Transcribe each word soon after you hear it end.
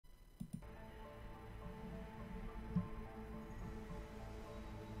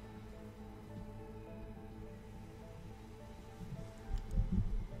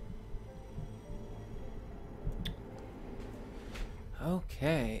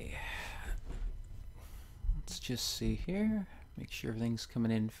Okay. Let's just see here. Make sure everything's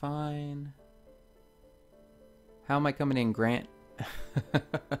coming in fine. How am I coming in, Grant?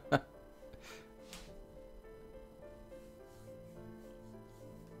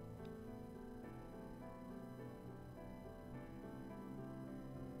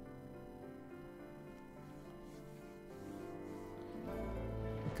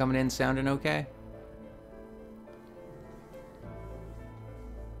 Coming in sounding okay?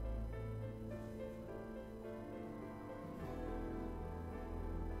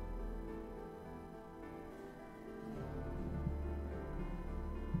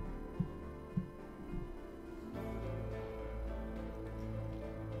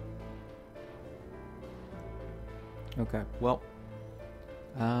 Okay, well,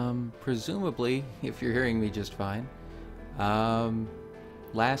 presumably, if you're hearing me just fine,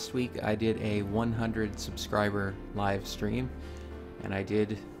 last week I did a 100 subscriber live stream, and I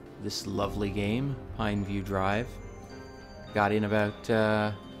did this lovely game, Pineview Drive. Got in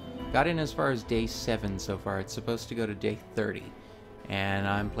as far as day 7 so far. It's supposed to go to day 30, and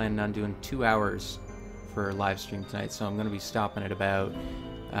I'm planning on doing 2 hours for live stream tonight, so I'm going to be stopping at about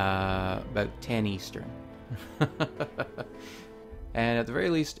 10 Eastern. And at the very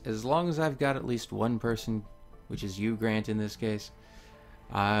least, as long as I've got at least one person, which is you, Grant, in this case,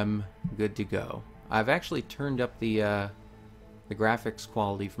 I'm good to go. I've actually turned up the graphics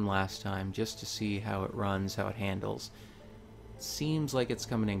quality from last time just to see how it runs, how it handles. It seems like it's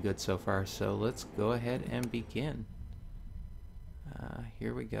coming in good so far, so let's go ahead and begin.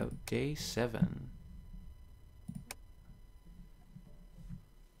 Here we go, day 7.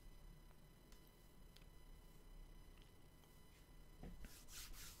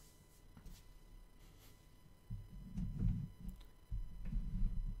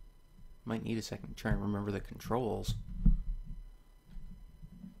 Might need a second to try and remember the controls.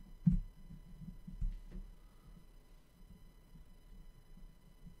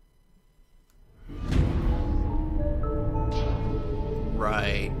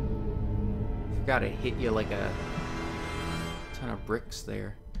 Right. Forgot to hit you like a ton of bricks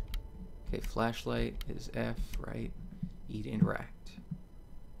there. Okay, flashlight is F, right? E to interact.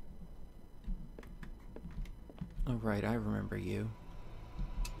 Alright, I remember you.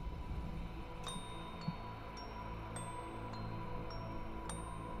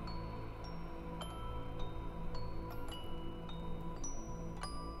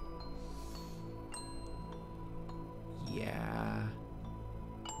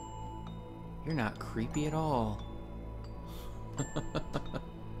 You're not creepy at all.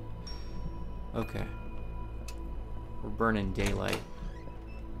 Okay. We're burning daylight.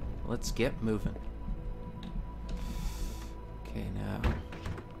 Let's get moving. Okay, now,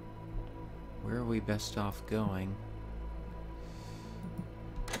 where are we best off going?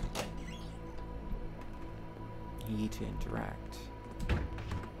 E to interact. I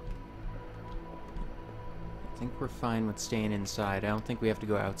think we're fine with staying inside. I don't think we have to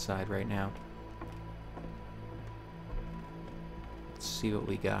go outside right now. Let's see what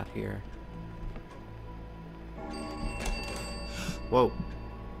we got here. Whoa.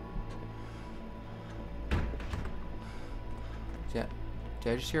 Did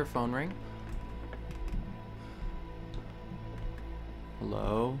I just hear a phone ring?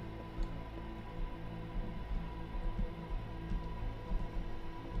 Hello?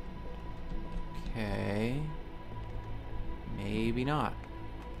 Okay. Maybe not.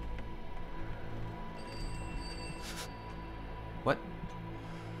 What?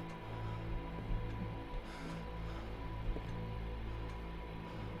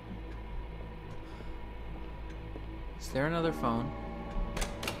 Is there another phone?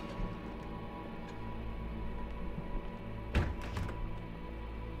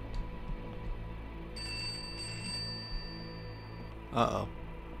 Uh-oh.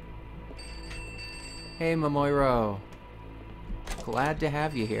 Hey, Momoiro. Glad to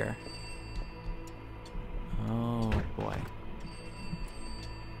have you here. Oh, boy.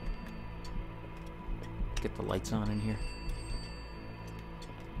 Get the lights on in here.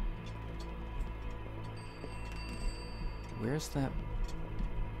 Where's that?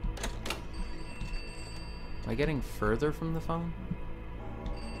 Am I getting further from the phone?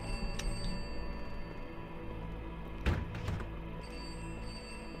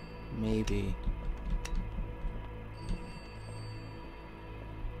 Maybe.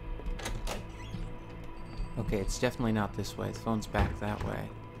 Okay, it's definitely not this way. The phone's back that way.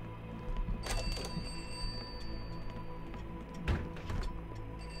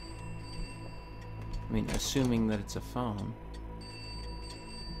 I mean, assuming that it's a phone.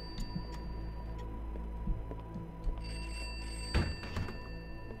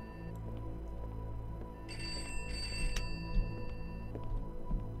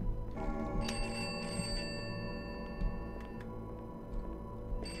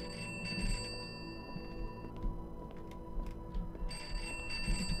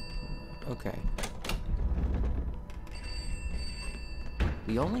 Okay.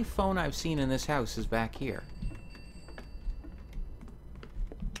 The only phone I've seen in this house is back here.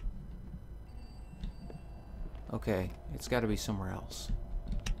 Okay, it's got to be somewhere else.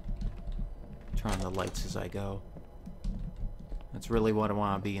 Turn on the lights as I go. That's really what I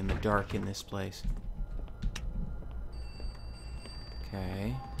want to be, in the dark in this place.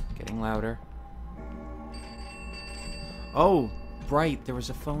 Okay, getting louder. Oh, right, there was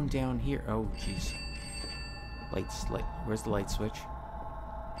a phone down here. Oh, jeez. Light. Where's the light switch?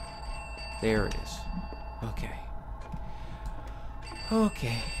 There it is. Okay.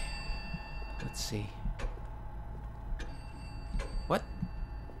 Okay. Let's see. What?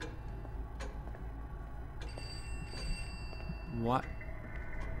 What?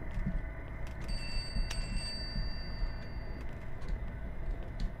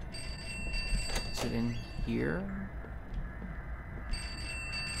 Is it in here?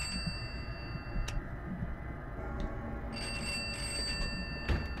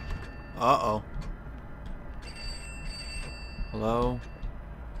 Uh-oh. Hello?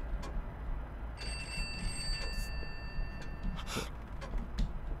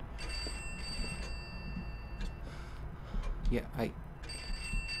 Yeah,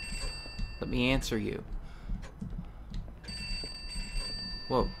 let me answer you.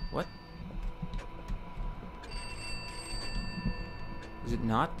 Whoa, what? Is it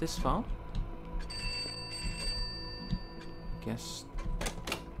not this phone? Guess...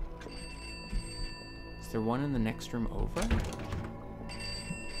 Is there one in the next room over?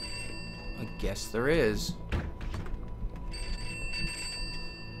 I guess there is.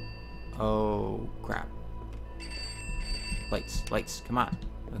 Oh, crap. Lights, come on.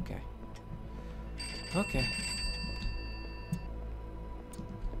 Okay. Okay.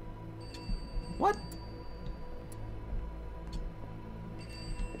 What?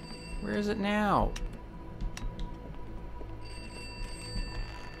 Where is it now?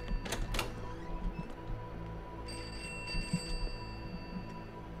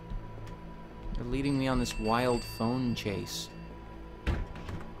 They're leading me on this wild phone chase.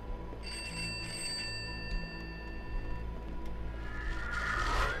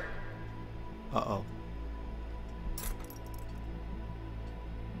 Uh-oh.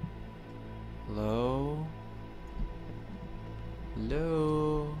 Hello?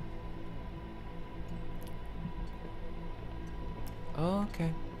 Hello?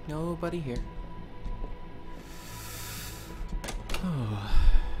 Okay. Nobody here. Oh.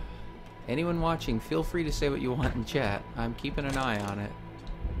 Anyone watching, feel free to say what you want in chat. I'm keeping an eye on it.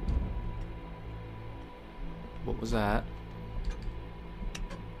 What was that?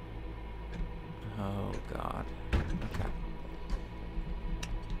 Oh, God. Okay.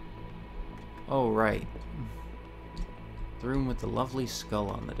 Oh, right. The room with the lovely skull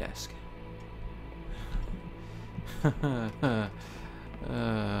on the desk. So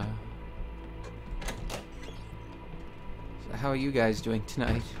how are you guys doing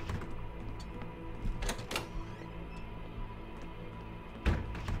tonight?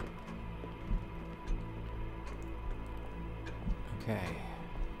 Okay.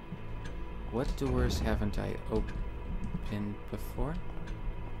 What doors haven't I opened before?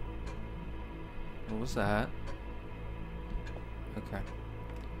 What was that? Okay.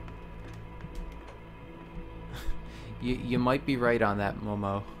 You might be right on that,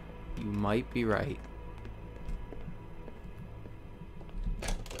 Momo. You might be right.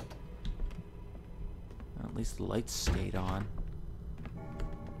 Well, at least the lights stayed on.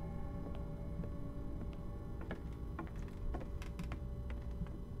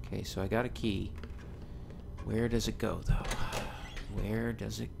 Okay, so I got a key. Where does it go, though? Where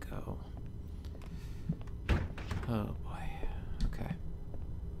does it go? Oh, boy. Okay.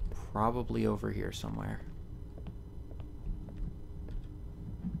 Probably over here somewhere.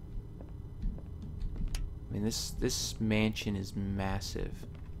 I mean, this mansion is massive.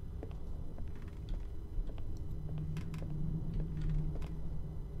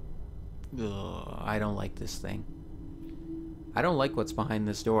 Ugh, I don't like this thing. I don't like what's behind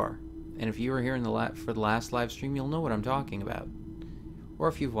this door. And if you were here in for the last live stream, you'll know what I'm talking about. Or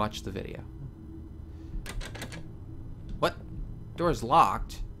if you've watched the video. What? Door's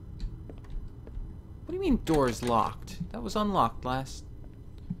locked? What do you mean door's locked? That was unlocked last...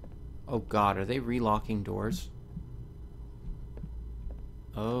 Oh God, are they relocking doors?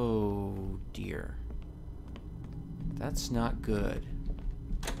 Oh dear. That's not good.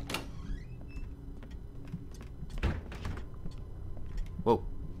 Whoa.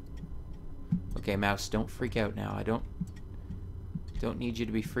 Okay, mouse, don't freak out now. I don't need you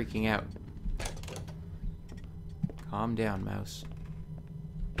to be freaking out. Calm down, mouse.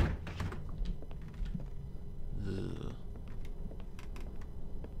 Ugh.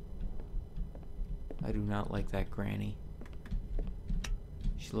 I do not like that granny.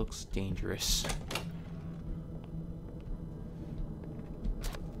 She looks dangerous.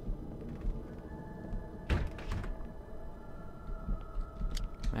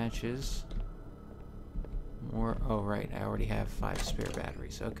 Matches. More. Oh, right. I already have 5 spare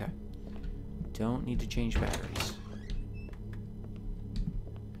batteries. Okay. Don't need to change batteries.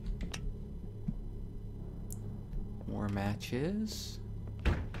 More matches.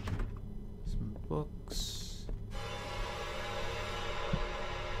 Some books.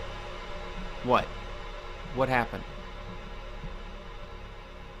 What? What happened?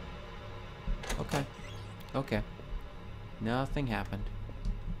 Okay. Okay. Nothing happened.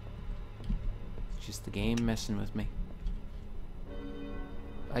 It's just the game messing with me.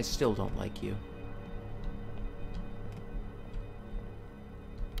 I still don't like you.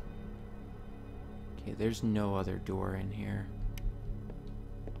 Okay, there's no other door in here.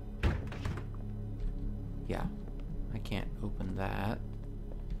 Yeah, I can't open that.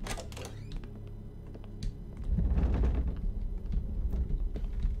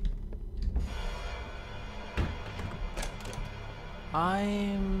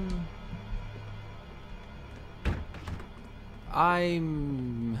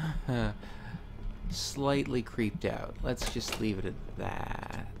 I'm slightly creeped out. Let's just leave it at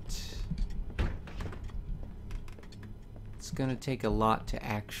that. It's gonna take a lot to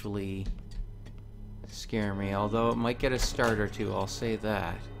actually scare me, although it might get a start or two, I'll say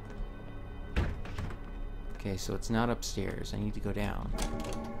that. Okay, so it's not upstairs. I need to go down.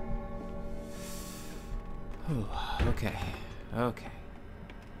 Okay. Okay.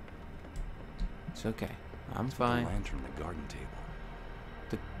 It's okay. I'm fine. The lantern on the garden table.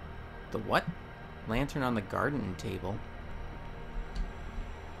 The what? Lantern on the garden table?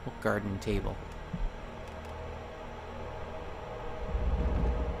 What garden table?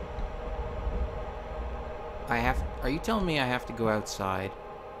 Are you telling me I have to go outside?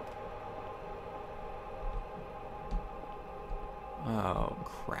 Oh,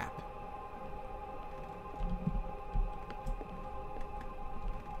 crap.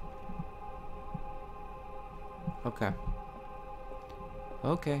 Okay.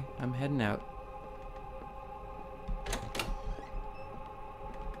 Okay, I'm heading out.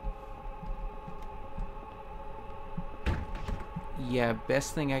 Yeah,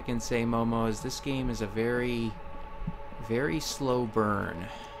 best thing I can say, Momo, is this game is a very, very slow burn.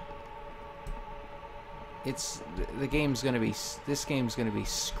 This game's gonna be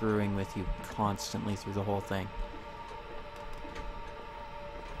screwing with you constantly through the whole thing.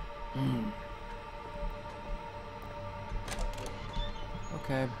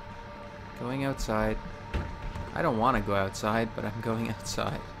 Okay, going outside. I don't want to go outside, but I'm going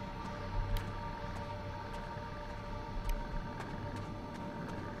outside.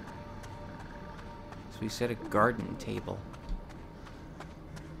 So we set a garden table.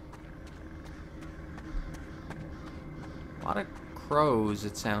 A lot of crows,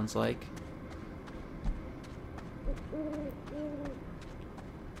 it sounds like.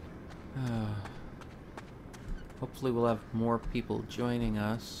 Hopefully we'll have more people joining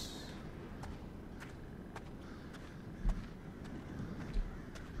us.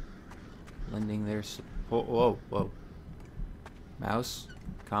 Lending their support. Whoa, whoa. Mouse,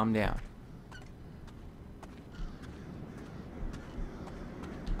 calm down.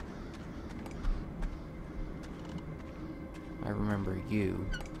 I remember you.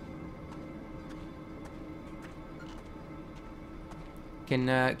 Can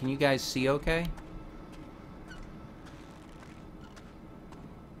you guys see okay?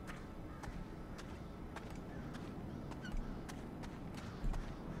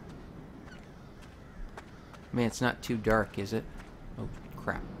 I mean, it's not too dark, is it? Oh,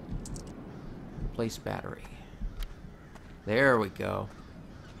 crap. Replace battery. There we go.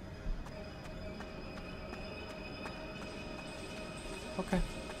 Okay.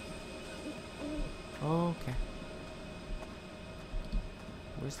 Okay.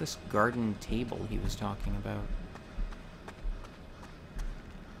 Where's this garden table he was talking about?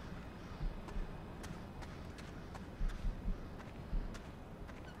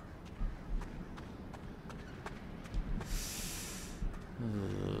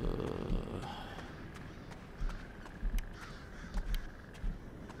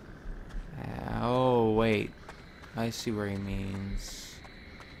 Oh, wait. I see where he means.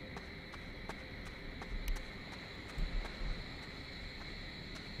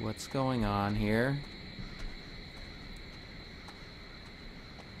 What's going on here?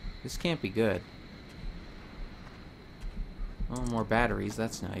 This can't be good. Oh, more batteries.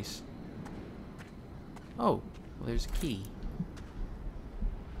 That's nice. Oh, Well, there's a key.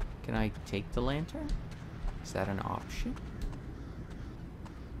 Can I take the lantern? Is that an option?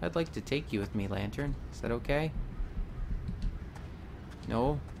 I'd like to take you with me, lantern. Is that okay?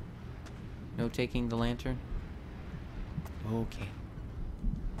 No? No taking the lantern? Okay.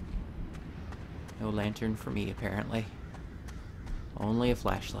 No lantern for me, apparently. Only a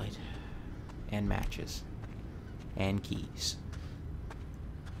flashlight. And matches. And keys.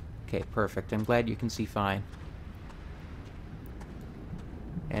 Okay, perfect. I'm glad you can see fine.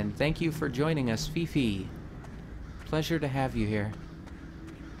 And thank you for joining us, Fifi. Pleasure to have you here.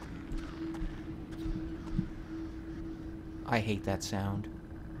 I hate that sound.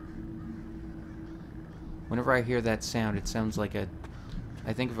 Whenever I hear that sound, it sounds like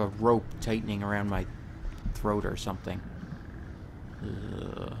I think of a rope tightening around my throat or something.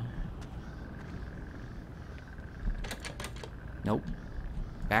 Ugh. Nope.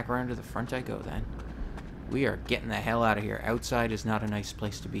 Back around to the front I go then. We are getting the hell out of here. Outside is not a nice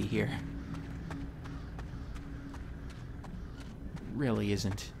place to be here. Really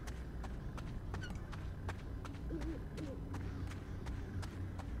isn't.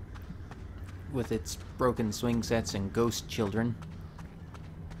 With its broken swing sets and ghost children.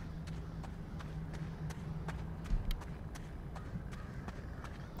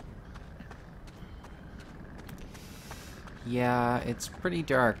 Yeah, it's pretty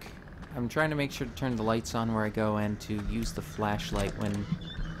dark. I'm trying to make sure to turn the lights on where I go and to use the flashlight when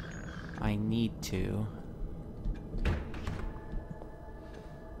I need to.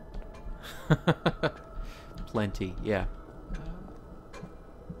 Plenty, yeah.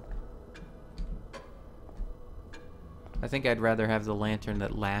 I think I'd rather have the lantern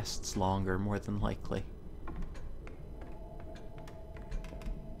that lasts longer, more than likely.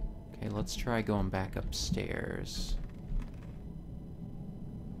 Okay, let's try going back upstairs.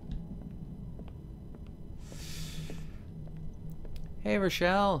 Hey,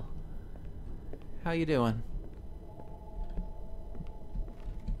 Rochelle. How you doing?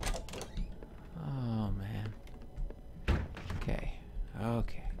 Oh, man. Okay.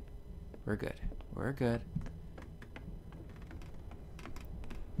 Okay. We're good. We're good.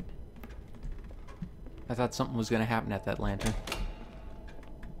 I thought something was going to happen at that lantern.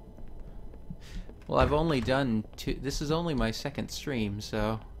 Well, I've only done two. This is only my second stream,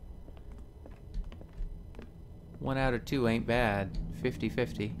 so 1 out of 2 ain't bad.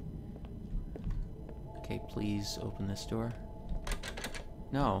 50-50. Okay, please open this door.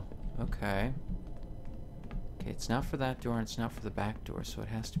 No. Okay. Okay, it's not for that door, and it's not for the back door, so it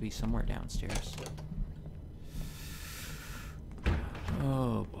has to be somewhere downstairs.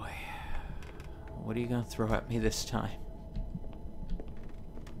 Oh, boy. What are you gonna throw at me this time?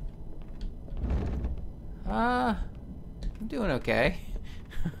 I'm doing okay.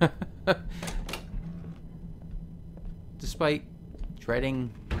 Despite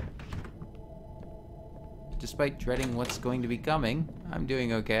dreading what's going to be coming, I'm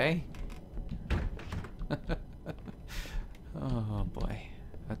doing okay. Oh boy.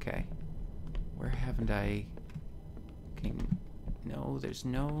 Okay. Where haven't I... Okay, no, there's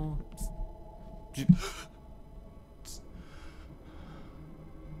no...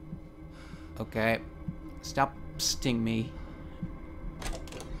 Okay. Stop sting me.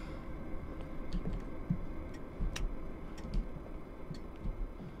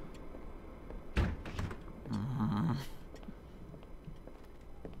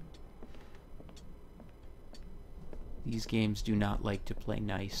 These games do not like to play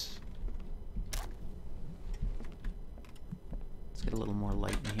nice. Let's get a little more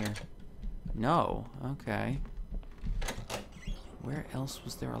light in here. No. Okay. Where else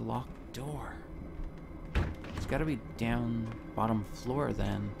was there a locked door? It's gotta be down bottom floor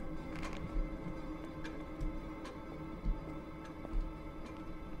then.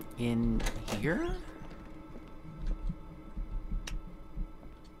 In here?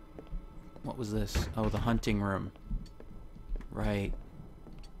 What was this? Oh, the hunting room. Right.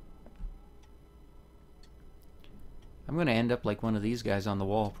 I'm gonna end up like one of these guys on the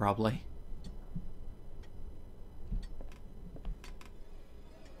wall, probably.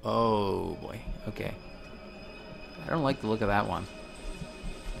 Oh, boy. Okay. I don't like the look of that one.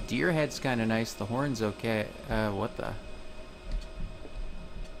 Deer head's kind of nice. The horn's okay. What the?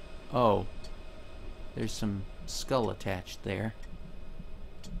 Oh. There's some skull attached there.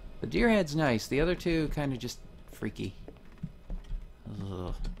 The deer head's nice. The other two kind of just freaky.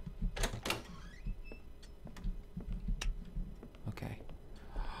 Ugh. Okay.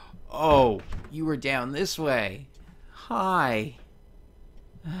 Oh, you were down this way. Hi.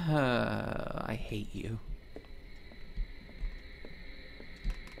 I hate you.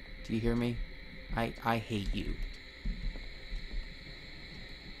 Do you hear me? I hate you.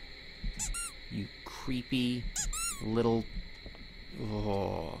 creepy little...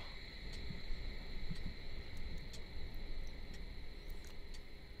 Oh.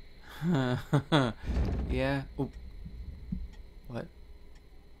 Yeah. Oh. What?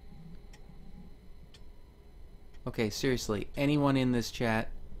 Okay, seriously, anyone in this chat,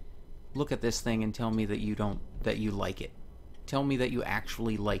 look at this thing and tell me that you like it. Tell me that you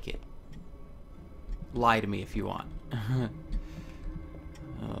actually like it. Lie to me if you want.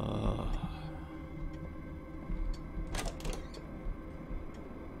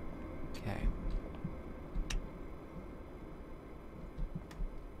 Okay.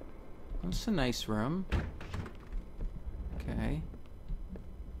 That's a nice room. Okay.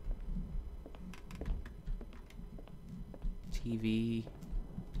 TV.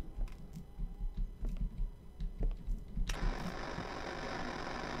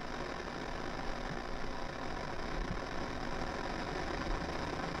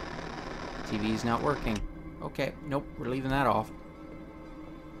 TV's not working. Okay, nope, we're leaving that off.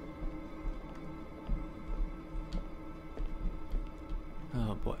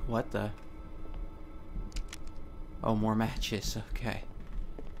 Oh boy, what the? Oh, more matches, okay.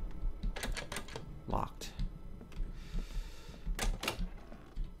 Locked.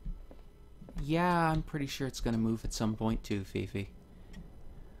 Yeah, I'm pretty sure it's gonna move at some point too, Fifi.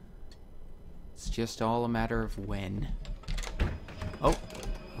 It's just all a matter of when. Oh,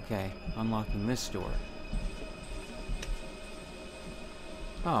 okay, unlocking this door.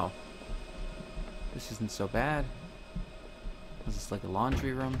 Oh. This isn't so bad. Is this like a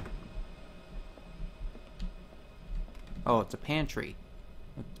laundry room? Oh, it's a pantry.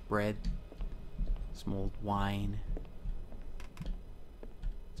 With bread. Some old wine.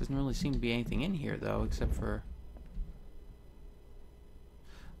 Doesn't really seem to be anything in here though, except for...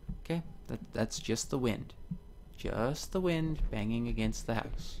 Okay, that's just the wind. Just the wind banging against the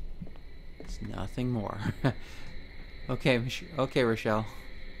house. It's nothing more. Okay, okay, Rochelle.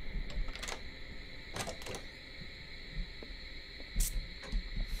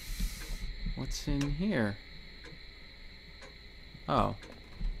 What's in here? Oh.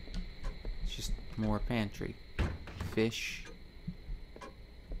 It's just more pantry. Fish.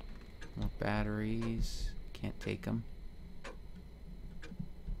 More batteries. Can't take them.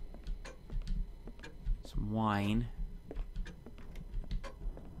 Some wine.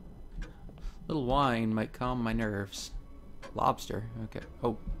 Little wine might calm my nerves. Lobster. Okay.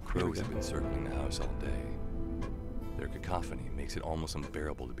 Oh. Crows have been circling the house all day. Their cacophony makes it almost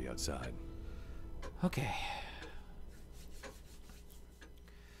unbearable to be outside. Okay.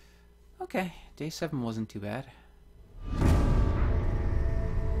 Okay. Day 7 wasn't too bad.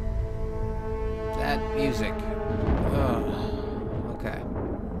 That music. Ugh. Okay.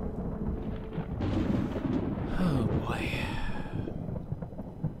 Oh boy.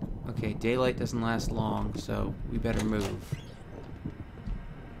 Okay, daylight doesn't last long, so we better move.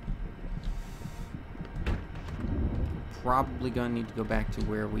 Probably gonna need to go back to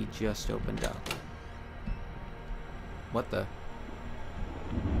where we just opened up. What the?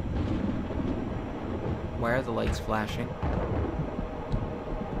 Why are the lights flashing?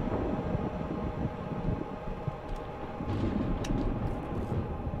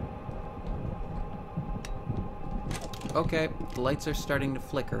 Okay, the lights are starting to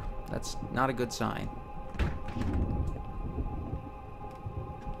flicker. That's not a good sign.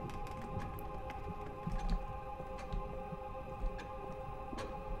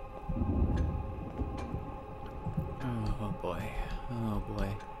 Oh boy. Oh boy.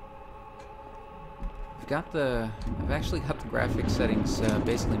 I've actually got the graphics settings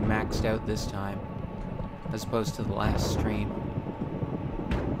basically maxed out this time, as opposed to the last stream.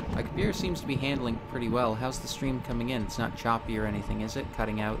 My computer seems to be handling it pretty well. How's the stream coming in? It's not choppy or anything, is it?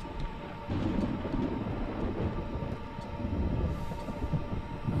 Cutting out?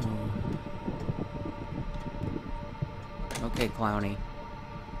 Oh. Okay, Clowny.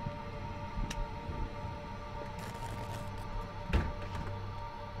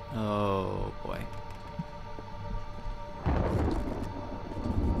 Oh, boy.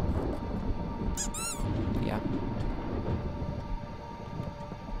 Yeah.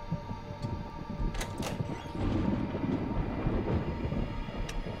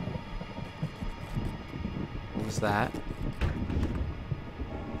 What was that?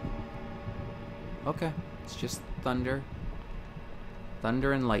 Okay, it's just thunder.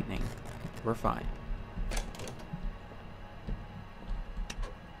 Thunder and lightning. We're fine.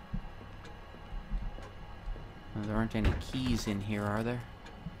 There aren't any keys in here, are there?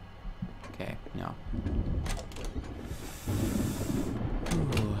 Okay, no.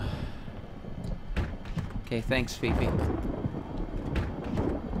 Ooh. Okay, thanks, Fifi.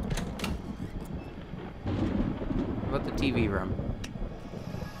 TV room.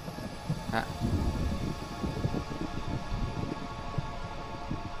 Ah.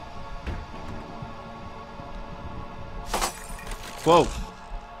 Whoa!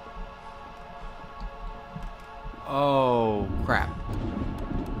 Oh, crap.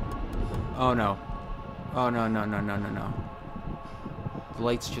 Oh, no. Oh, no, no, no, no, no, no. The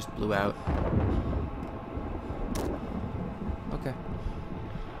lights just blew out. Okay.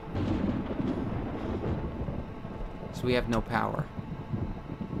 So we have no power.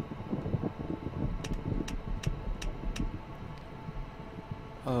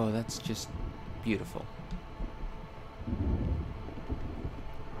 Oh, that's just beautiful.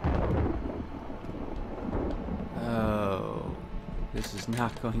 Oh, this is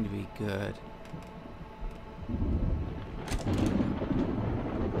not going to be good.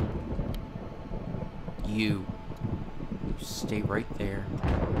 You stay right there.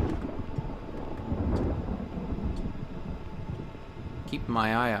 Keep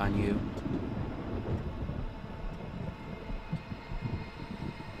my eye on you.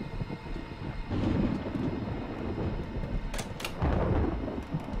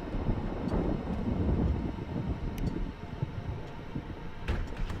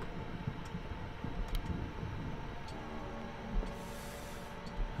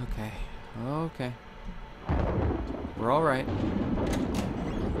 Okay. Okay. We're all right.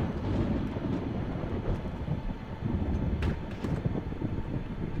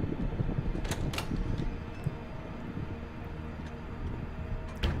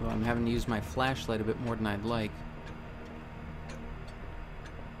 Well, I'm having to use my flashlight a bit more than I'd like.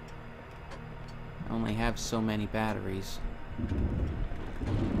 I only have so many batteries.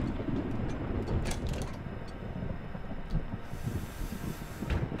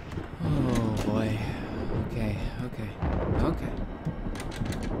 Oh boy. Okay, okay, okay.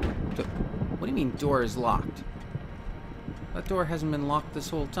 What do you mean door is locked? That door hasn't been locked this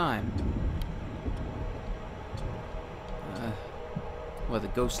whole time. Well, the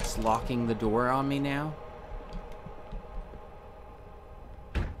ghost's locking the door on me now?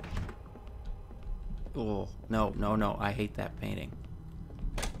 Oh, no, no, no. I hate that painting.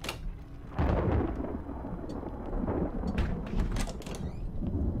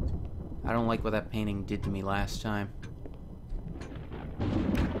 I don't like what that painting did to me last time.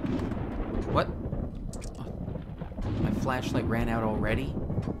 What? Oh, my flashlight ran out already?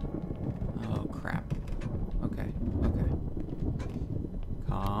 Oh, crap. Okay, okay.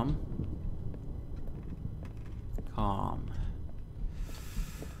 Calm. Calm.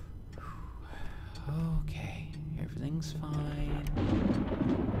 Okay, everything's fine.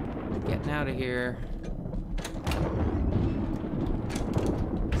 Getting out of here.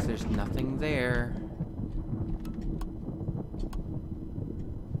 There's nothing there.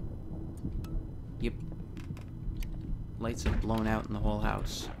 Yep. Lights have blown out in the whole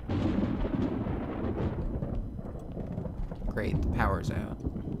house. Great, the power's out.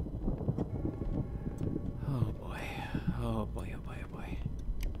 Oh boy. Oh boy, oh boy, oh boy.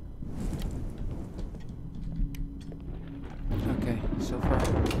 Okay, so far.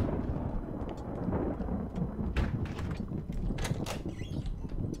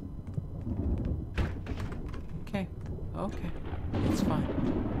 Okay, okay, it's fine.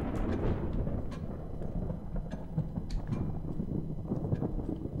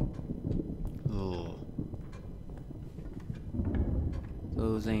 Oh.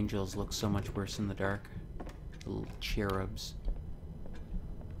 Those angels look so much worse in the dark. Little cherubs.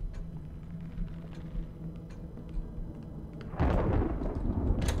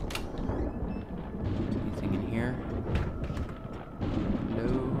 Anything in here?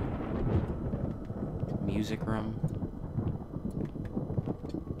 No. Music room.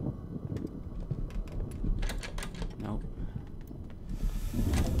 Nope.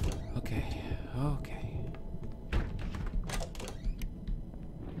 Okay, okay.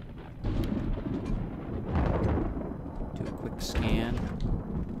 Do a quick scan.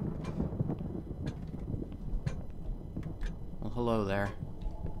 Well, hello there.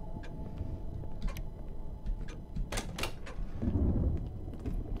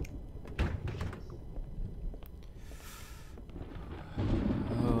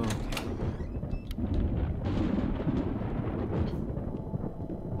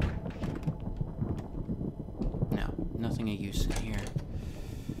 Nothing of use in here.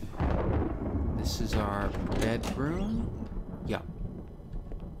 This is our bedroom. Yup.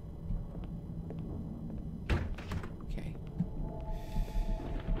 Okay.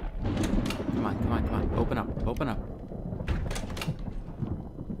 Come on, come on, come on. Open up, open up.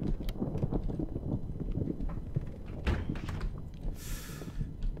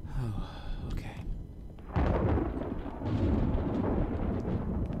 Oh, okay.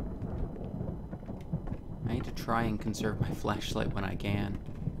 try and conserve my flashlight when I can.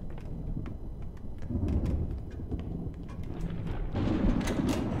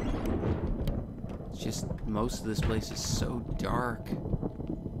 It's just, most of this place is so dark.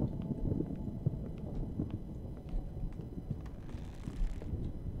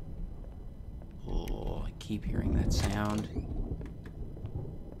 Oh, I keep hearing that sound.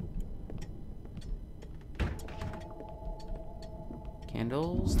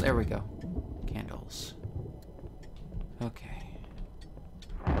 Candles? There we go. Candles. Okay.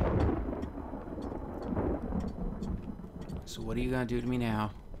 So what are you gonna do to me now?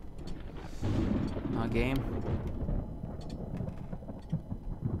 Game?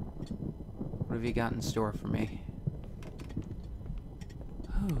 What have you got in store for me?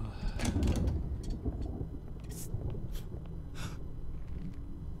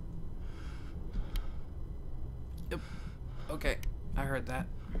 Yep. Okay, I heard that.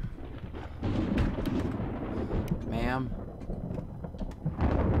 Ma'am?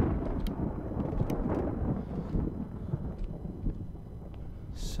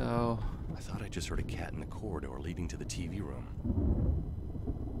 So... I thought I just heard a cat in the corridor leading to the TV room.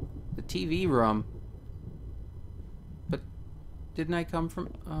 The TV room? But didn't I come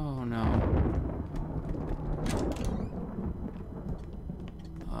from... Oh, no.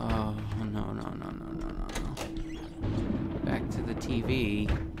 Oh, no. Back to the TV.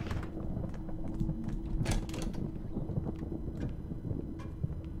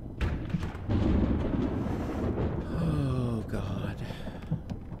 Oh, God.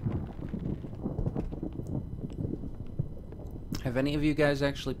 Have any of you guys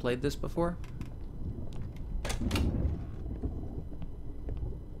actually played this before?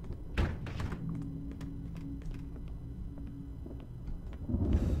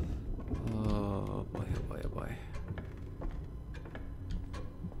 Oh boy, oh boy, oh boy.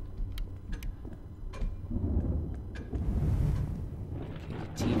 Okay,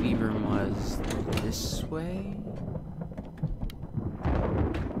 the TV room was this way?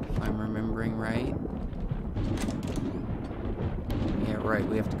 If I'm remembering right. Yeah, right,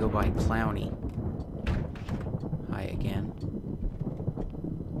 we have to go by Clowny. Hi again.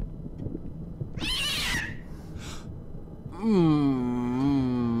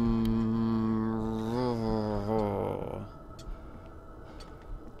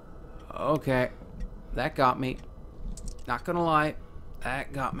 Okay, that got me. Not gonna lie,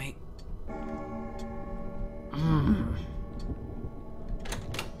 that got me.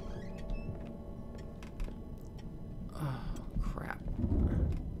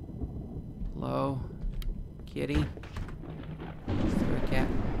 Hello? Kitty? Is there a cat?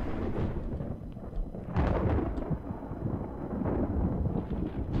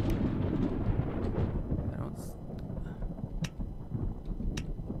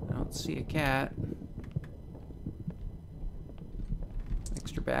 I don't see a cat.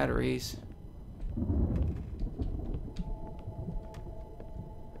 Extra batteries.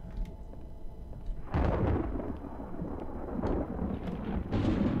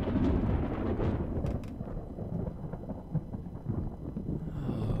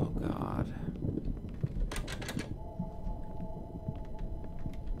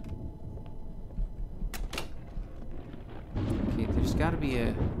 There's got to be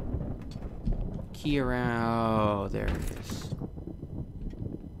a key around. Oh, there it is.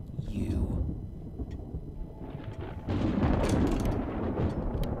 You.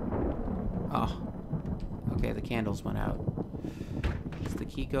 Oh. Okay, the candles went out. Does the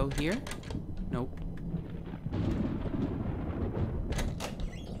key go here? Nope.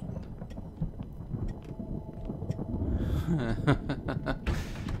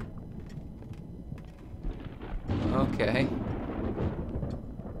 Okay.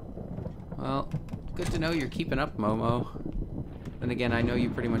 Well, good to know you're keeping up, Momo. Then again, I know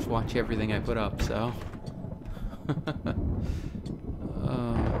you pretty much watch everything I put up, so...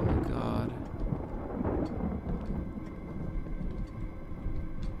 Oh, God.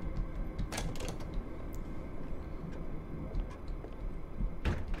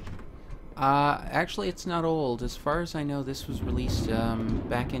 Actually, it's not old. As far as I know, this was released,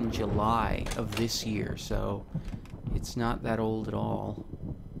 back in July of this year, so... It's not that old at all.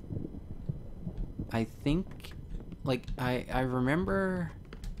 I think, like, I remember,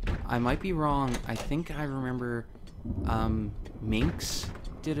 I might be wrong, I think I remember, Minx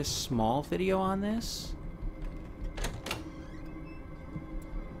did a small video on this.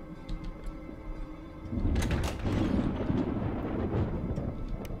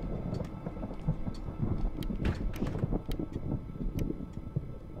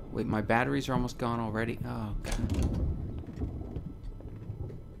 Wait, my batteries are almost gone already? Oh, God.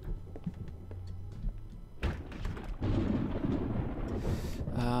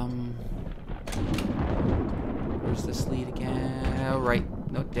 Where's this lead again? Oh, right.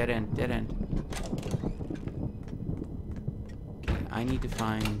 No, dead end, dead end. Okay, I need to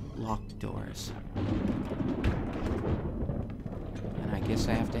find locked doors. And I guess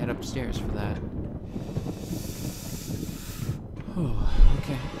I have to head upstairs for that. Oh,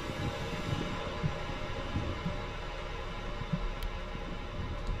 okay.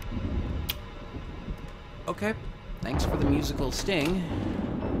 Okay, thanks for the musical sting.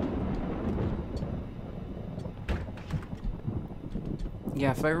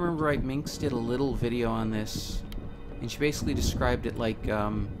 Yeah, if I remember right, Minx did a little video on this, and she basically described it like,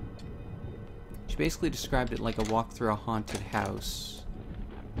 a walk through a haunted house.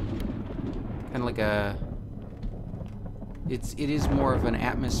 Kind of like a... It is more of an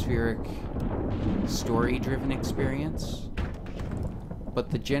atmospheric, story-driven experience. But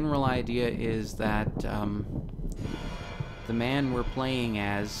the general idea is that the man we're playing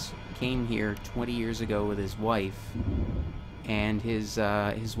as came here 20 years ago with his wife, and his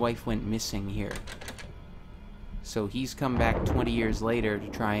wife went missing here. So he's come back 20 years later to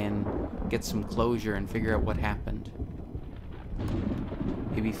try and get some closure and figure out what happened.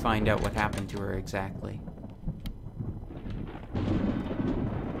 Maybe find out what happened to her exactly.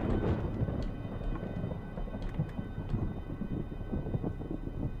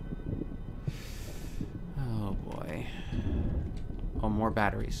 Oh boy. Oh, more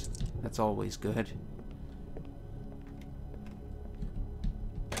batteries. That's always good.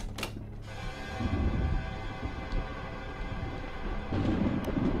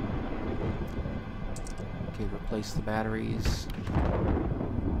 Okay, replace the batteries.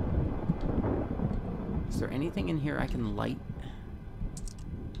 Is there anything in here I can light?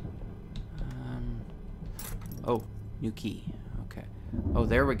 Oh, new key. Okay. Oh,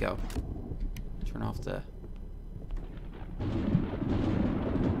 there we go. Turn off the...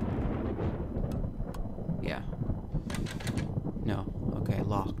 Yeah. No. Okay,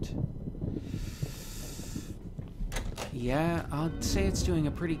 locked. Yeah, I'd say it's doing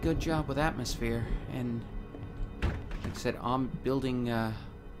a pretty good job with atmosphere, and like I said, building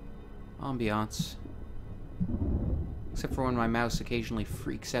ambiance. Except for when my mouse occasionally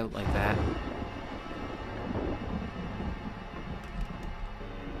freaks out like that.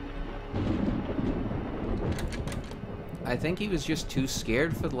 I think he was just too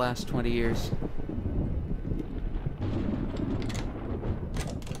scared for the last 20 years.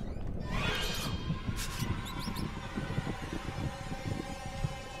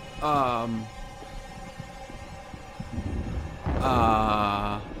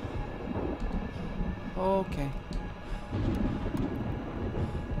 Okay.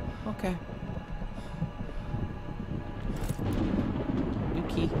 Okay. New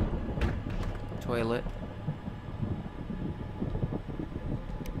key. Toilet.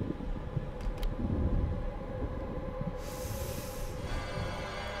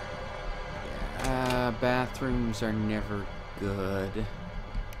 Bathrooms are never good.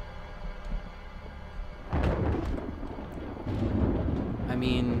 I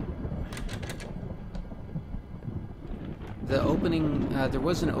mean, the opening, there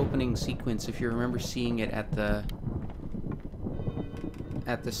was an opening sequence, if you remember seeing it at the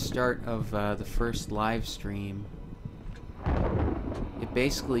start of the first live stream. It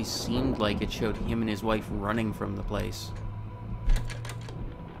basically seemed like it showed him and his wife running from the place.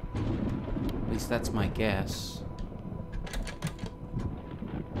 At least that's my guess.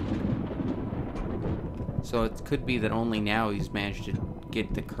 So it could be that only now he's managed to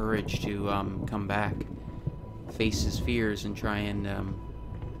get the courage to come back, face his fears, and try and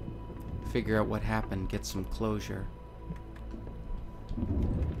figure out what happened, get some closure.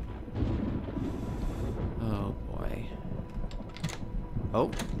 Oh boy.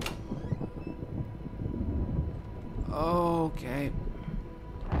 Oh. Okay.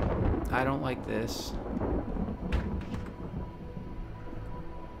 I don't like this.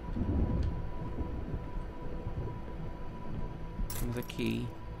 The key.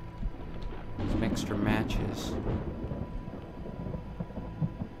 Some extra matches.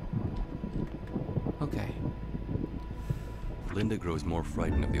 Okay. Linda grows more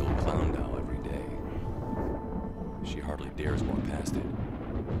frightened of the old clown doll every day. She hardly dares walk past it.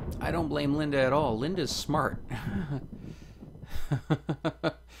 I don't blame Linda at all. Linda's smart.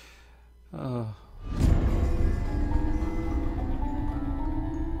 Oh.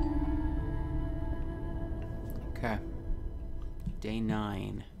 Okay. Day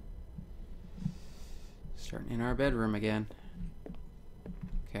 9. Starting in our bedroom again.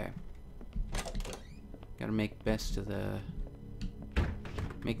 Okay. Gotta make the best of the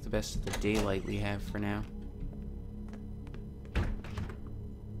daylight we have for now.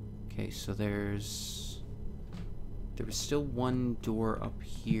 Okay, so there was still one door up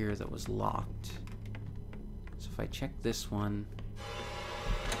here that was locked. So if I check this one...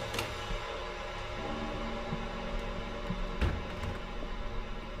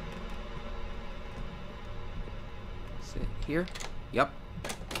 Is it here? Yep.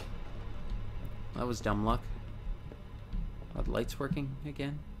 That was dumb luck. Are the lights working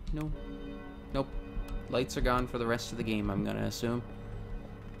again? No. Nope. Lights are gone for the rest of the game, I'm gonna assume.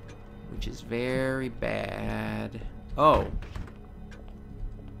 Which is very bad. Oh.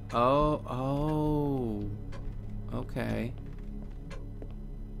 Oh. Okay.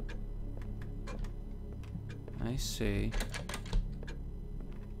 I see.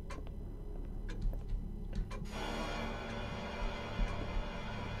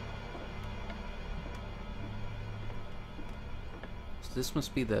 So this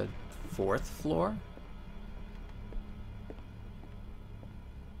must be the 4th floor?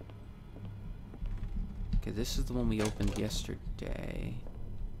 Okay, this is the one we opened yesterday.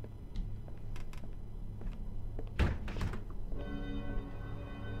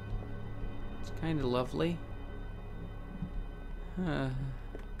 It's kind of lovely.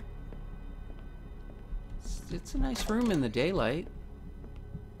 It's a nice room in the daylight.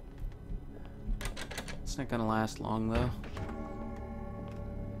 It's not gonna last long, though.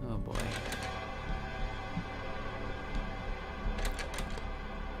 Oh boy.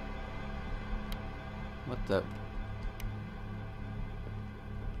 What the?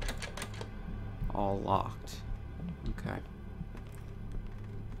 All locked. Okay.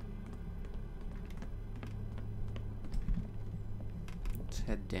 Let's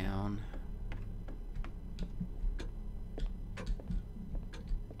head down.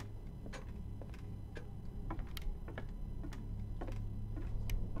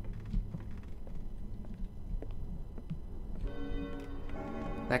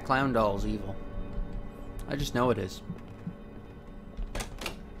 That clown doll's evil. I just know it is.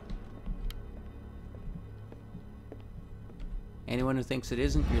 Anyone who thinks it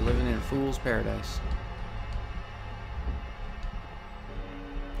isn't, you're living in a fool's paradise.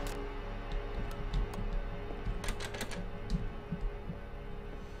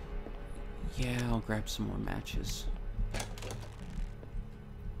 Yeah, I'll grab some more matches.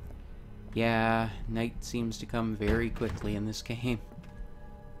 Yeah, night seems to come very quickly in this game.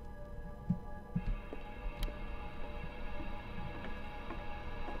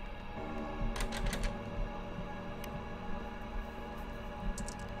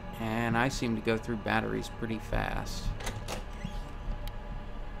 And I seem to go through batteries pretty fast.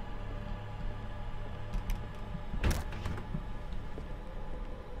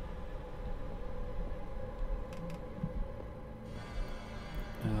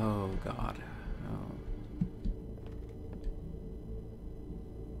 Oh, God. Oh.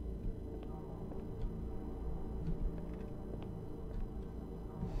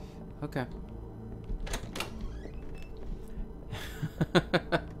 Okay.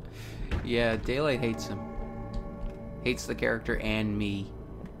 Yeah, Daylight hates him. Hates the character and me.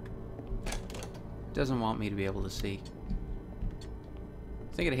 Doesn't want me to be able to see.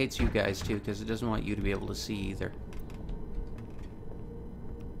 I think it hates you guys too, because it doesn't want you to be able to see either.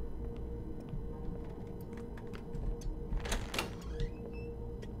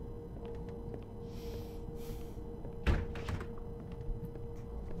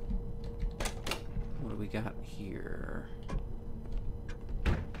 What do we got here?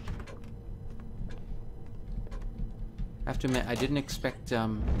 I have to admit, I didn't expect, I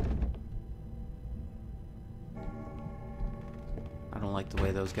don't like the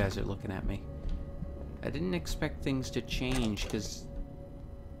way those guys are looking at me. I didn't expect things to change, because...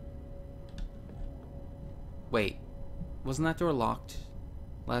 Wait. Wasn't that door locked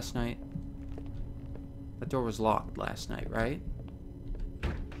last night? That door was locked last night, right?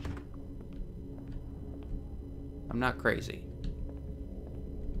 I'm not crazy.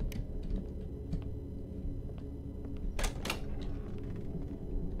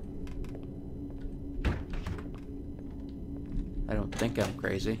 I don't think I'm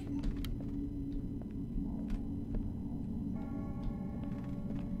crazy.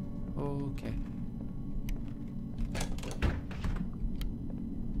 Okay.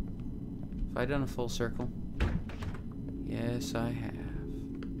 Have I done a full circle? Yes, I have.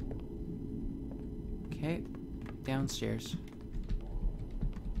 Okay, downstairs.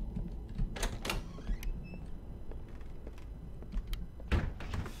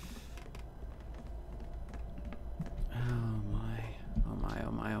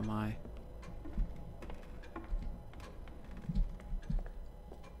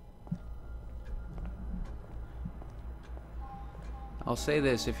 I'll say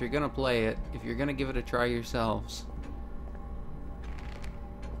this, if you're gonna play it, if you're gonna give it a try yourselves,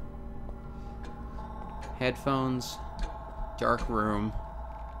 headphones, dark room,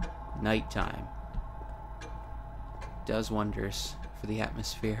 nighttime. Does wonders for the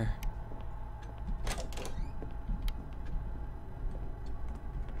atmosphere.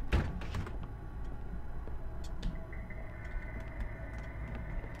 The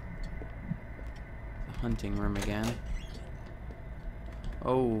hunting room again.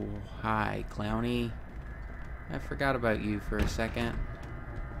 Oh, hi, Clowny. I forgot about you for a second.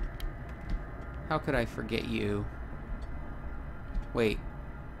 How could I forget you? Wait.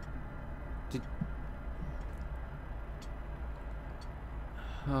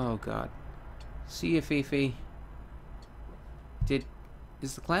 Oh, God. See you, Fifi.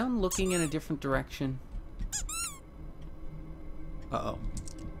 Is the clown looking in a different direction? Uh-oh.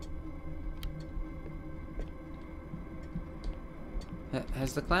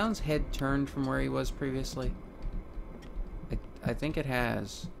 Has the clown's head turned from where he was previously? I think it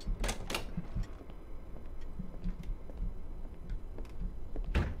has.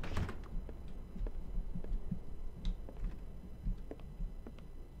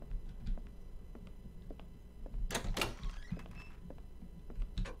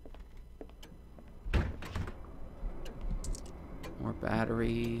 More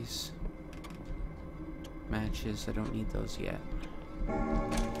batteries. Matches, I don't need those yet.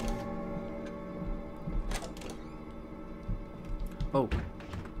 Oh.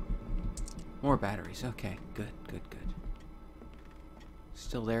 More batteries. Okay, good.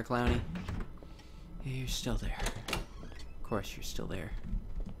 Still there, Clowny? Yeah, you're still there. Of course you're still there.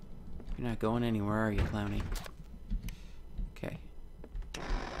 You're not going anywhere, are you, Clowny? Okay.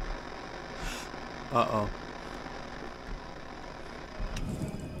 Uh-oh.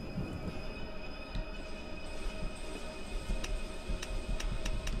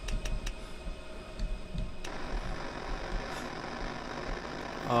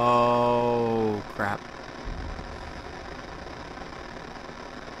 Oh, crap.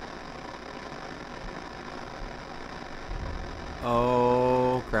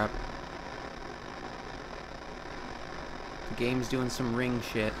 Oh, crap. The game's doing some ring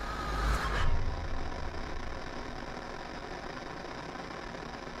shit.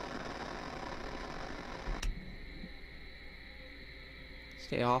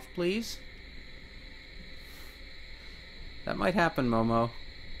 Stay off, please. That might happen, Momo.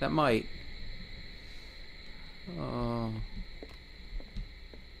 That might. Oh.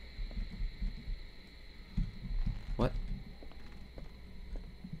 What?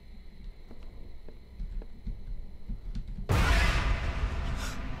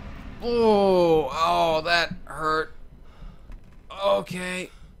 Oh, that hurt. Okay.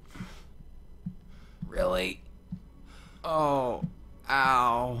 Really? Oh,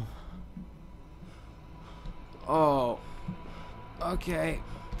 ow. Oh. Okay.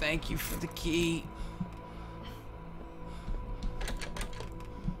 Thank you for the key.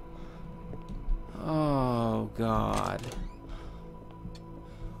 Oh, God.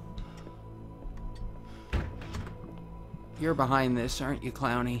 You're behind this, aren't you,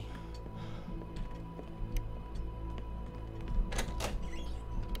 Clowny?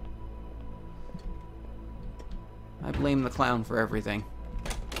 I blame the clown for everything.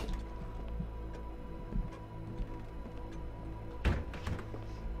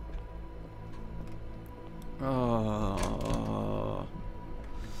 Oh.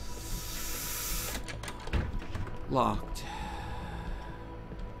 Locked.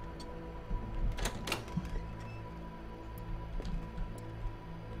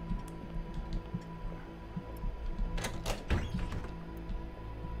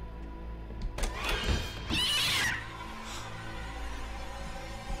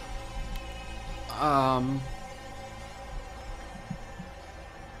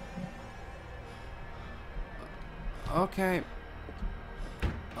 Okay.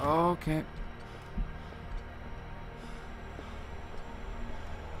 Okay.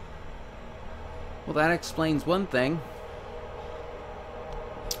 Well, that explains one thing.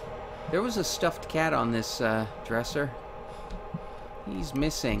 There was a stuffed cat on this dresser. He's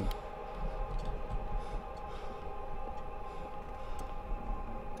missing.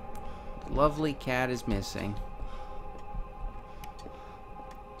 Lovely cat is missing.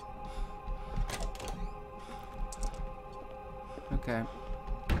 Okay.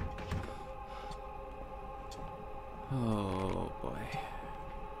 Oh, boy.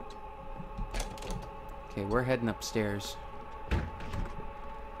 Okay, we're heading upstairs.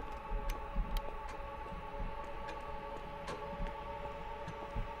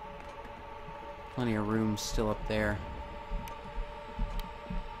 Plenty of rooms still up there.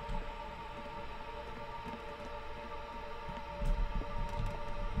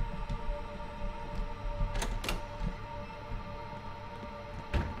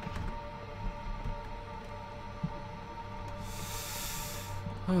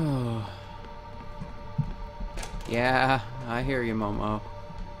 Yeah, I hear you, Momo.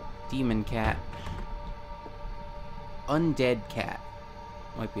 Demon cat. Undead cat.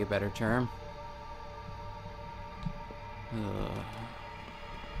 Might be a better term. Ugh.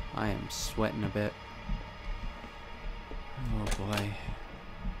 I am sweating a bit. Oh boy.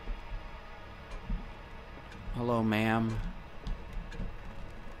 Hello, ma'am.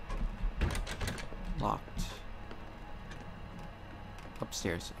 Locked.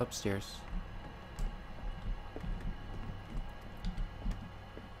 Upstairs, upstairs.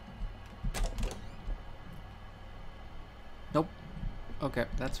 Nope. Okay,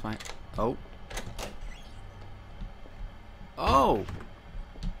 that's fine. Oh. Oh!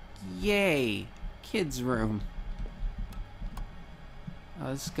 Yay! Kids' room.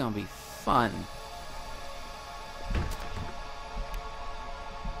 Oh, this is gonna be fun.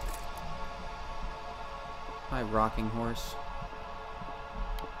 Hi, rocking horse.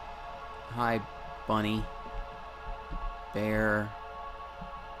 Hi, bunny. Bear.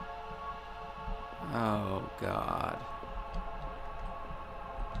 Oh, God.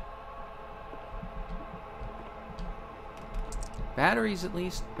 Batteries, at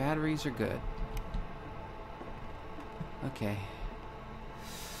least. Batteries are good. Okay.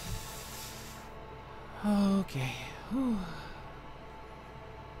 Okay. Whew.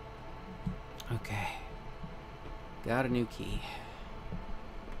 Okay. Got a new key.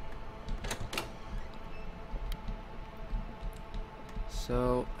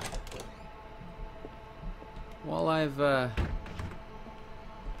 So, while I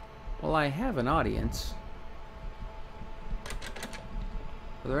have an audience,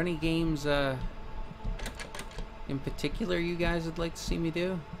 are there any games in particular you guys would like to see me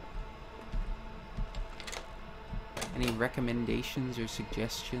do? Any recommendations or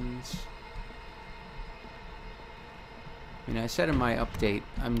suggestions? I mean, I said in my update,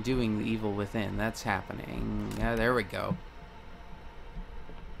 I'm doing The Evil Within. That's happening. Yeah, there we go.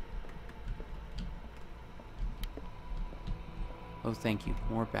 Oh, thank you.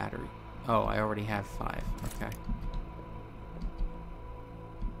 More battery. Oh, I already have 5. Okay.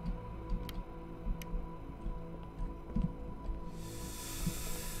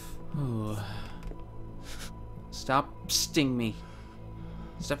 Ooh. Stop sting me.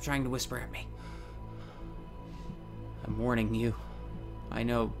 Stop trying to whisper at me. I'm warning you. I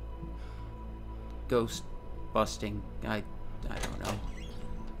know ghost busting. I don't know.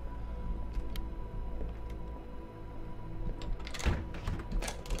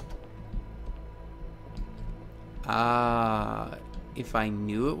 If I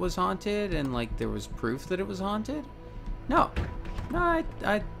knew it was haunted and like there was proof that it was haunted? No. No,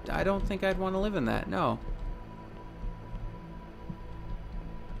 I don't think I'd want to live in that. No.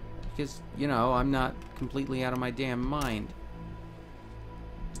 Because, you know, I'm not completely out of my damn mind.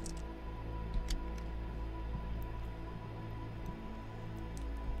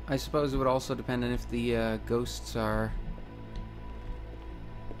 I suppose it would also depend on if the ghosts are...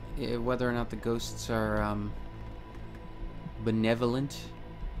 whether or not the ghosts are benevolent,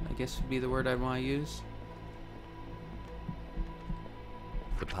 I guess would be the word I'd want to use.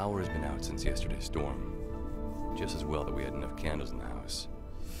 The power has been out since yesterday's storm. Just as well that we had enough candles in the house.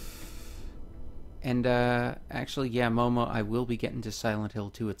 And, actually, yeah, Momo, I will be getting to Silent Hill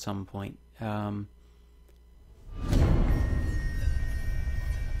 2 at some point.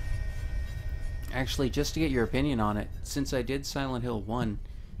 Actually, just to get your opinion on it, since I did Silent Hill 1,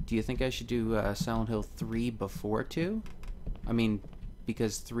 do you think I should do Silent Hill 3 before 2? I mean,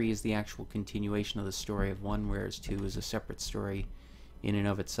 because 3 is the actual continuation of the story of 1, whereas 2 is a separate story in and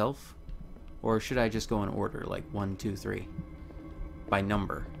of itself? Or should I just go in order, like 1, 2, 3? By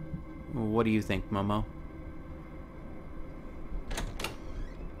number? What do you think, Momo?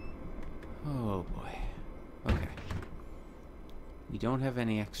 Oh boy. Okay. We don't have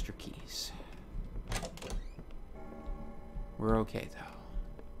any extra keys. We're okay, though.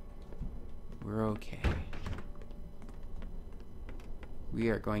 We're okay. We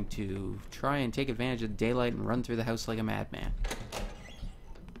are going to try and take advantage of the daylight and run through the house like a madman.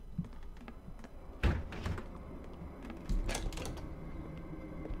 I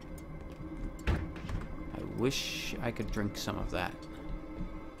wish I could drink some of that.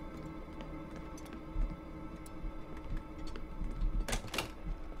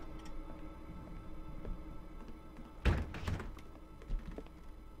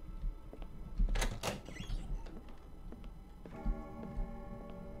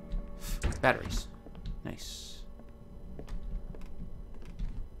 Batteries. Nice.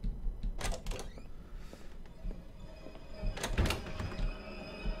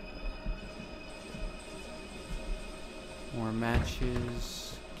 More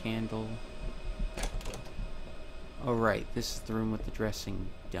matches. Candle. Oh, right. This is the room with the dressing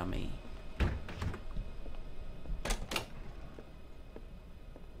dummy.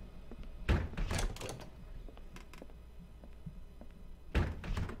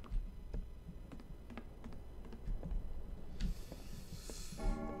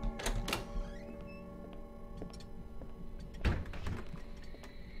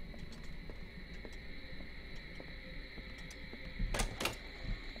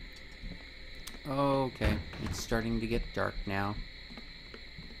 Okay, it's starting to get dark now.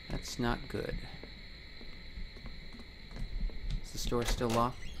 That's not good. Is the store still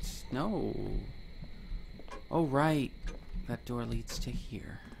locked? No. Oh, right. That door leads to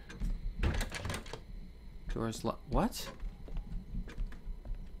here. Door's locked. What?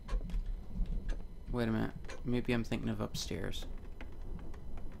 Wait a minute. Maybe I'm thinking of upstairs.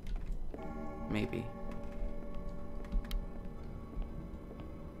 Maybe.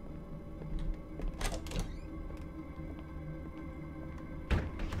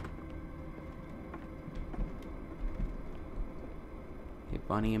 Hey,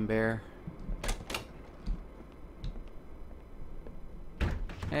 Bunny and Bear.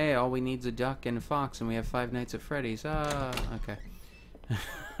 Hey, all we need's a duck and a fox, and we have Five Nights at Freddy's. Ah, okay.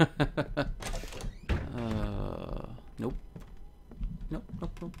 Nope. Nope,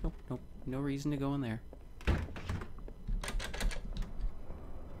 nope, nope, nope, nope. No reason to go in there.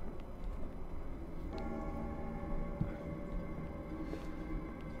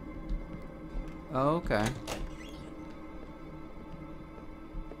 Okay.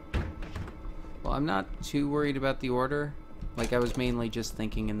 Well, I'm not too worried about the order. Like, I was mainly just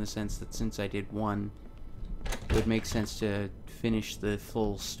thinking in the sense that since I did one, it would make sense to finish the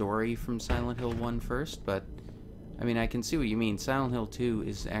full story from Silent Hill 1 first, but I mean, I can see what you mean. Silent Hill 2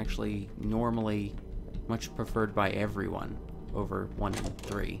 is actually normally much preferred by everyone over 1 and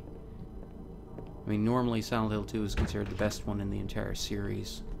 3. I mean, normally Silent Hill 2 is considered the best one in the entire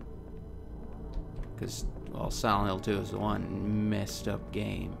series. Because, well, Silent Hill 2 is the one messed up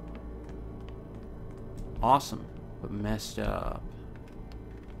game. Awesome, but messed up.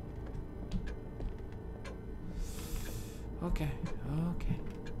 Okay, okay.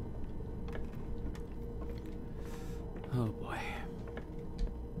 Oh boy.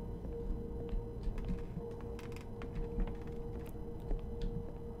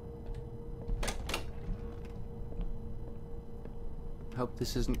 Hope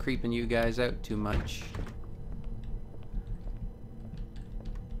this isn't creeping you guys out too much.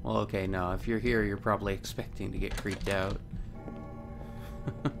 Well, okay, no, if you're here, you're probably expecting to get creeped out.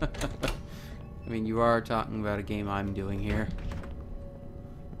 I mean, you are talking about a game I'm doing here.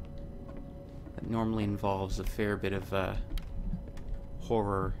 That normally involves a fair bit of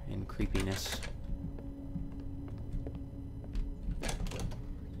horror and creepiness.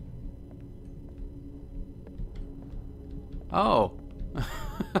 Oh!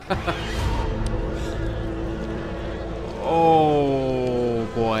 Oh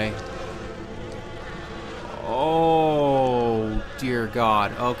boy. Oh dear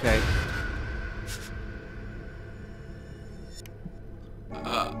God. Okay.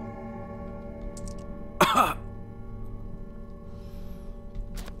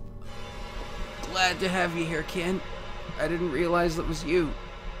 Glad to have you here, Ken. I didn't realize that was you.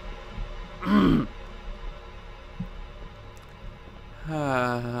 Is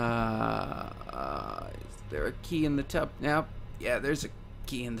there a key in the tub now? Yeah, there's a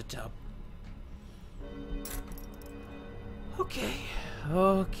key in the tub. Okay.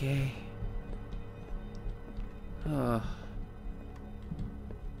 Okay. I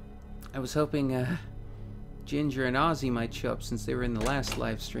was hoping Ginger and Ozzy might show up since they were in the last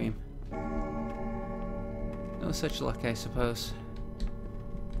live stream. No such luck, I suppose.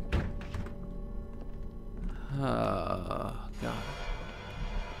 Oh, God.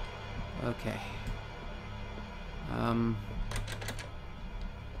 Okay.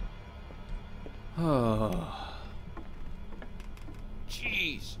 Oh.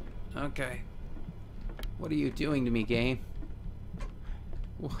 Jeez. Okay. What are you doing to me, game?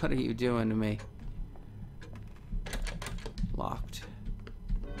 What are you doing to me? Locked.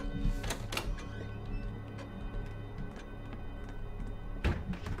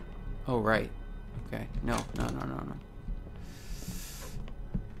 Oh, right. Okay. No, no, no, no, no.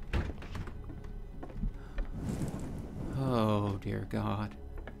 Oh, dear God.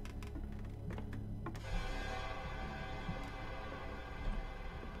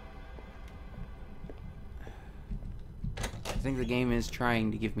 I think the game is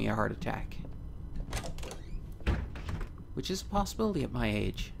trying to give me a heart attack. Which is a possibility at my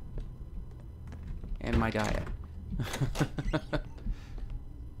age. And my diet.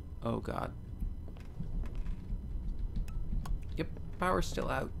 Oh, God. power's still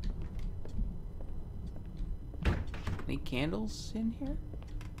out. Any candles in here?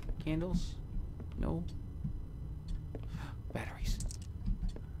 Candles? No. Batteries.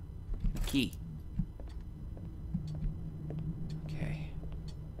 A key. Okay.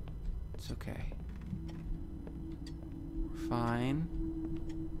 It's okay. We're fine.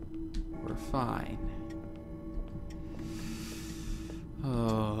 We're fine.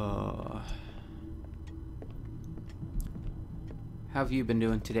 Oh. How have you been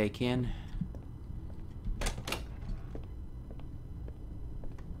doing today, Ken?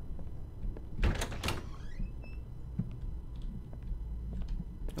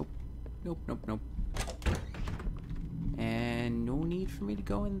 Nope. Nope, nope, nope. And no need for me to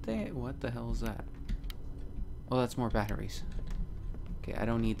go in there. What the hell is that? Oh, that's more batteries. Okay, I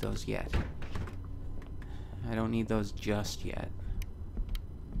don't need those yet. I don't need those just yet.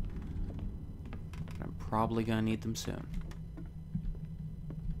 But I'm probably gonna need them soon.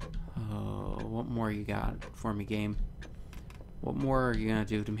 Oh, what more you got for me, game? What more are you gonna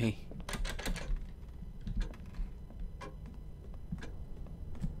do to me?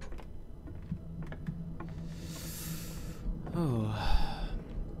 Oh.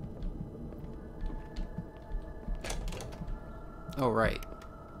 Oh, right.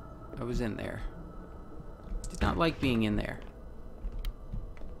 I was in there. Did not like being in there.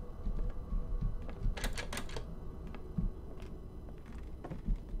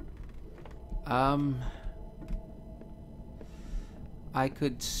 I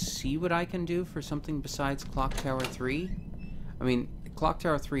could see what I can do for something besides Clock Tower 3. I mean, Clock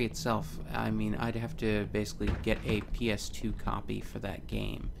Tower 3 itself, I mean, I'd have to basically get a PS2 copy for that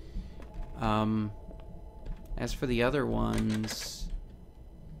game. As for the other ones,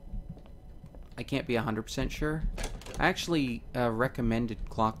 I can't be 100% sure. I actually recommended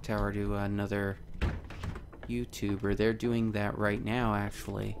Clock Tower to another YouTuber. They're doing that right now,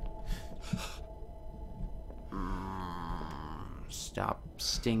 actually. Stop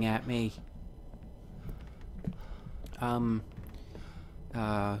sting at me. Who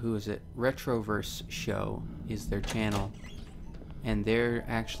is it? Retroverse Show is their channel. And they're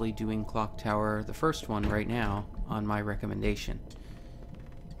actually doing Clock Tower, the first one, right now, on my recommendation.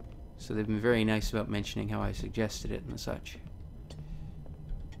 So they've been very nice about mentioning how I suggested it and such.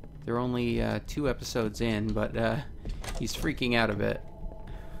 They're only 2 episodes in, but he's freaking out a bit.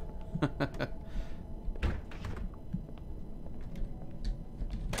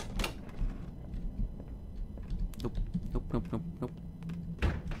 Nope, nope, nope, nope, nope.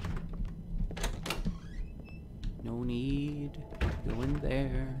 No need to go in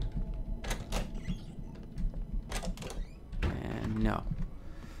there. And no.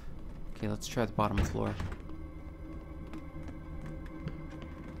 Okay, let's try the bottom floor.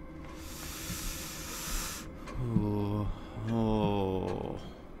 Oh, oh.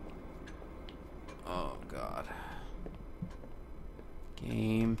 Oh, God.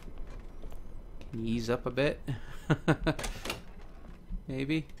 Game. Can you ease up a bit?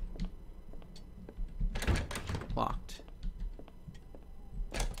 Maybe? Locked.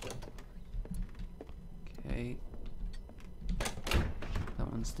 Okay.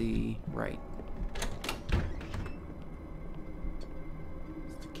 That one's the right.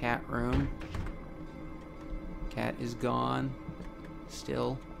 It's the cat room. Cat is gone.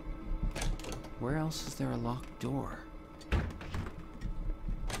 Still. Where else is there a locked door?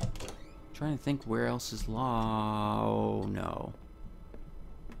 Trying to think where else is locked. Oh, no.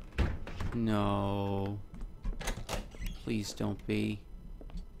 No. Please don't be.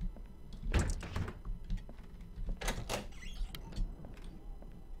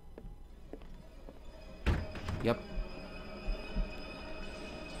 Yep.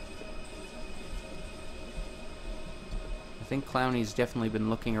 I think Clowny's definitely been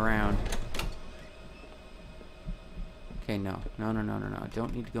looking around. Okay, no. No, no, no, no, no.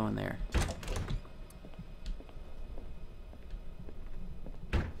 Don't need to go in there.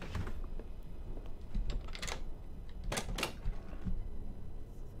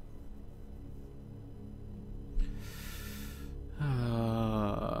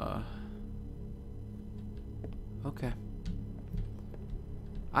 Okay.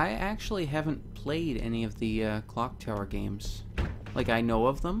 I actually haven't played any of the Clock Tower games. Like, I know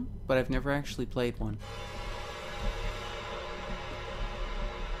of them, but I've never actually played one.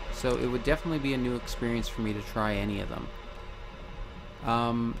 So it would definitely be a new experience for me to try any of them.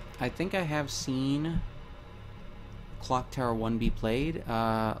 I think I have seen Clock Tower 1 be played.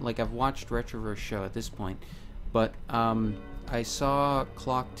 Like, I've watched Retroverse Show at this point. But I saw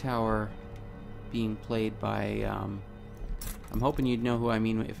Clock Tower being played by, I'm hoping you'd know who I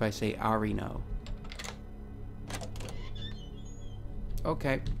mean if I say Arino.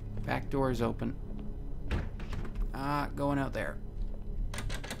 Okay. Back door's open. Going out there.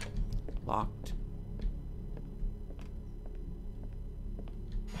 Locked.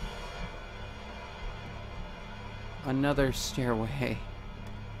 Another stairway.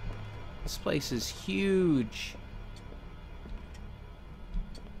 This place is huge.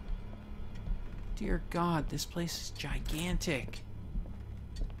 Dear God, this place is gigantic.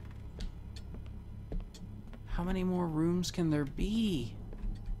 How many more rooms can there be?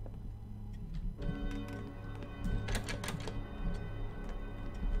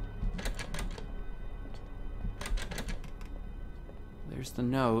 There's the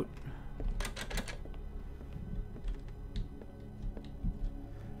note.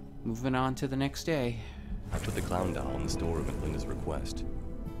 Moving on to the next day. I put the clown doll in the storeroom at Linda's request.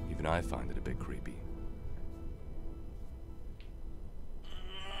 Even I find it a bit creepy.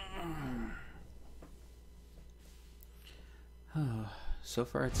 So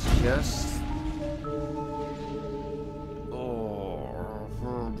far it's just...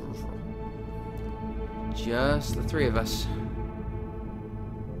 just the three of us.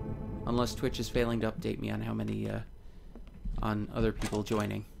 Unless Twitch is failing to update me on how many, on other people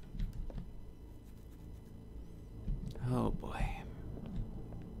joining. Oh boy.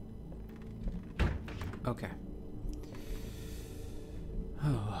 Okay.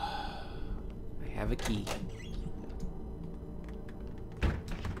 Oh, I have a key.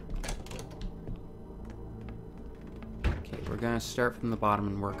 Okay, we're gonna start from the bottom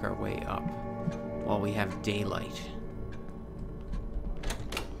and work our way up while we have daylight.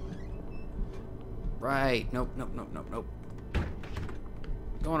 Right. Nope, nope, nope, nope, nope.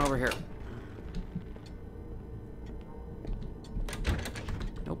 Going over here.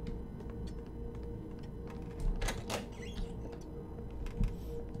 Nope.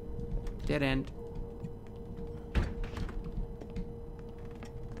 Dead end.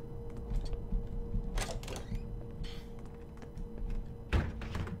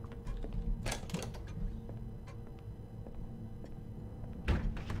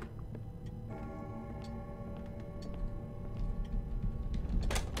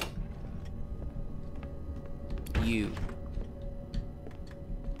 You.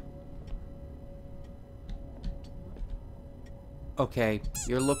 Okay,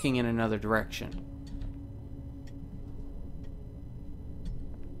 you're looking in another direction.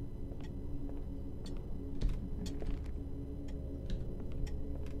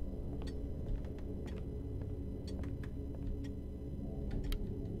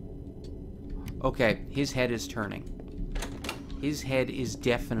 Okay, his head is turning. His head is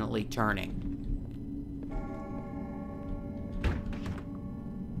definitely turning.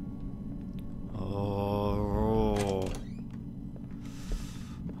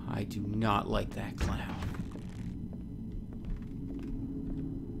 I do not like that clown.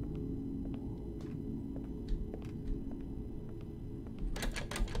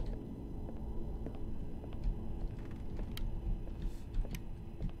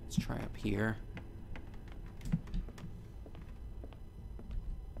 Let's try up here.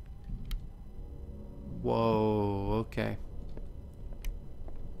 Whoa, okay.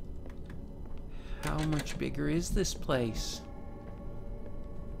 How much bigger is this place?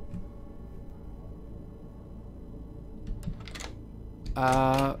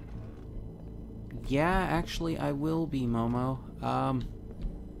 Yeah, actually, I will be, Momo.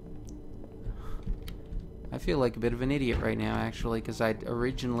 I feel like a bit of an idiot right now, actually, because I'd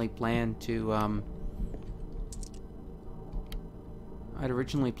originally planned to,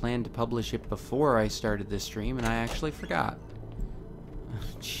 publish it before I started this stream, and I actually forgot.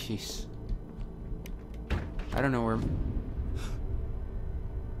 Jeez. I don't know where...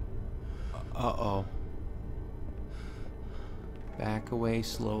 Uh-oh. Back away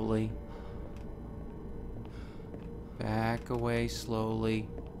slowly. Back away slowly.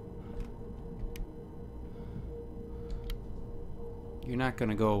 You're not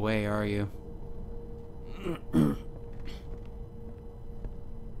gonna go away, are you?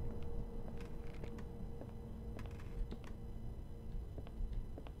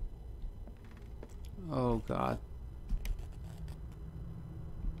 Oh, God.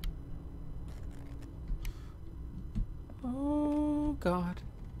 Oh, God.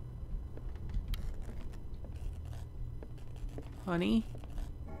 Honey?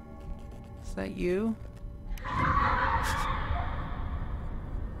 Is that you?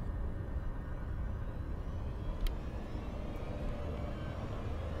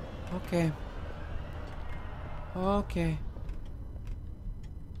 Okay. Okay.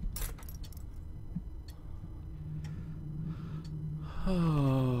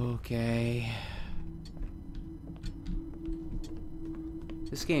 Okay.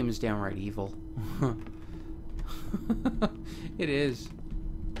 This game is downright evil. It is.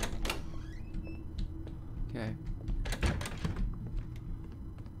 Okay.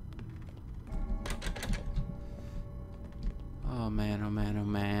 Oh man, oh man, oh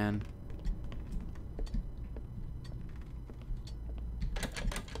man.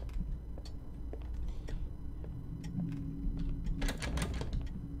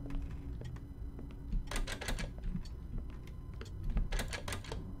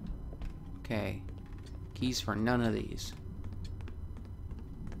 Okay. Keys for none of these.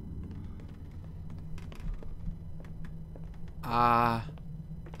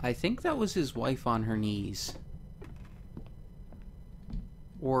 I think that was his wife on her knees.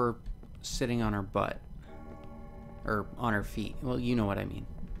 Or sitting on her butt. Or on her feet. Well, you know what I mean.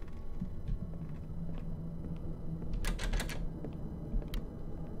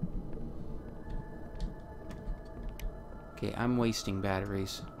 Okay, I'm wasting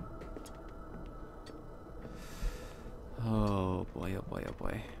batteries. Oh boy, oh boy, oh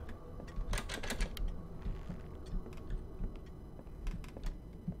boy.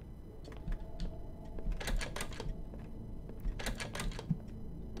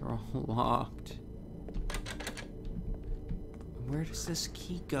 They're all locked. Where does this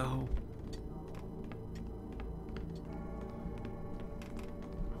key go?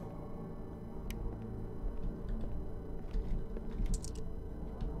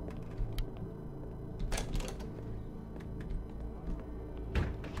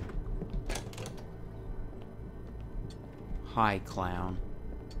 Hi, clown.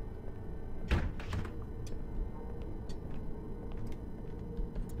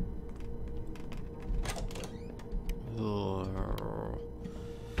 Ugh.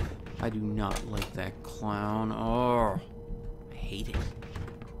 I do not like that clown. Oh, I hate it.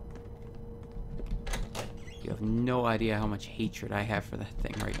 You have no idea how much hatred I have for that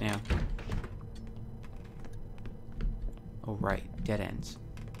thing right now. Oh, right. Dead ends.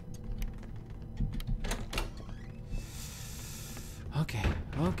 Okay,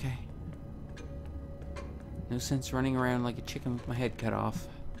 okay. No sense running around like a chicken with my head cut off.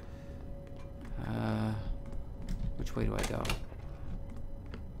 Which way do I go?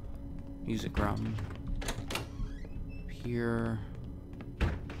 Music room. Here.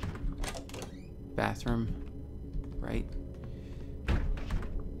 Bathroom. Right?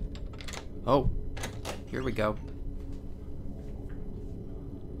 Oh! Here we go.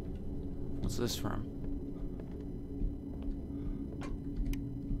 What's this from?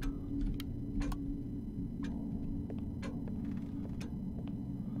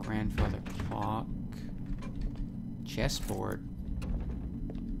 Grandfather clock. Chessboard.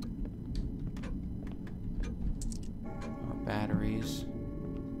 More batteries.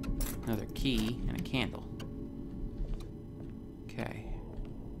 Another key and a candle. Okay.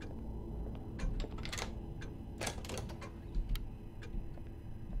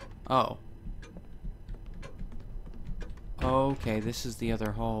 Oh. Okay, this is the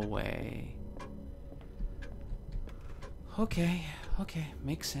other hallway. Okay, okay,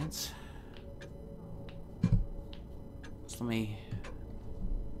 makes sense. So let me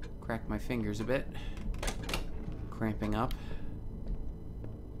crack my fingers a bit. Cramping up.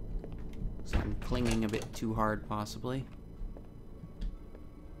 So I'm clinging a bit too hard, possibly.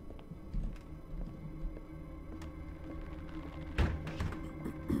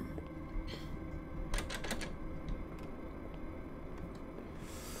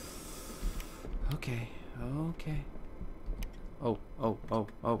 Okay, okay. Oh, oh, oh,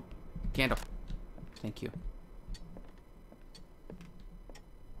 oh. Candle. Thank you.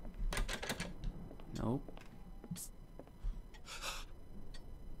 Nope.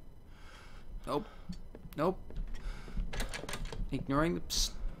 Nope. Nope. Ignoring the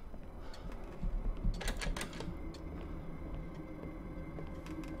psst.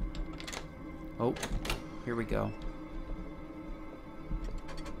 Oh, here we go.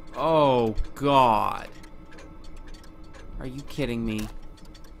 Oh, God. Are you kidding me?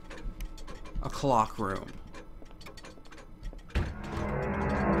 A clock room.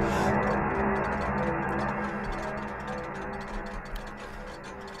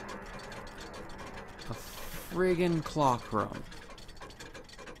 A friggin' clock room.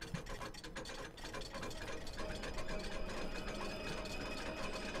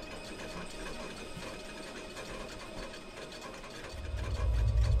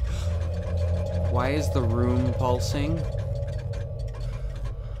 Why is the room pulsing?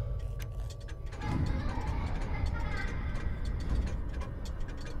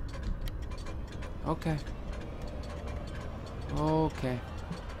 Okay. Okay.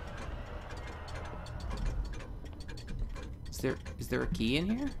 Is Is there a key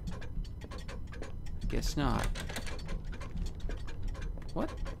in here? Guess not. What?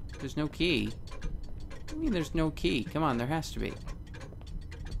 There's no key. What do you mean there's no key? Come on, there has to be.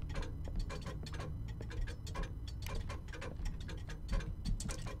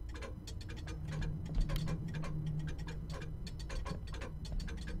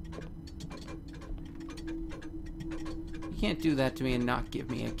 You can't do that to me and not give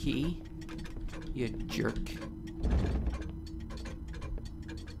me a key. You jerk.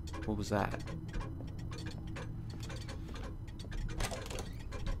 What was that?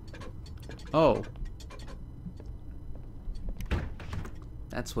 Oh.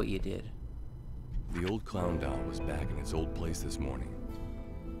 That's what you did. The old clown doll was back in its old place this morning.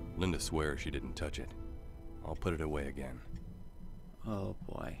 Linda swears she didn't touch it. I'll put it away again. Oh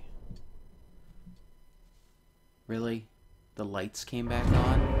boy. Really? The lights came back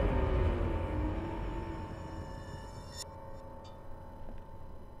on?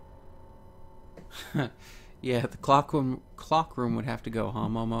 Yeah, the clock room would have to go, huh,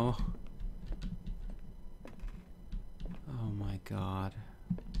 Momo? Oh my god.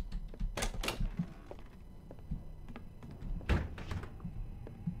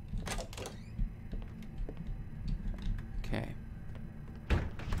 Okay.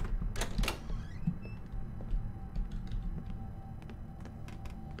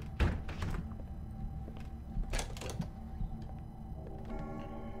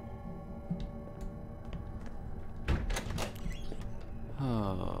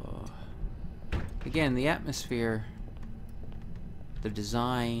 Oh. Again, the atmosphere, the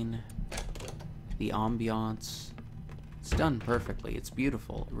design, the ambiance, it's done perfectly. It's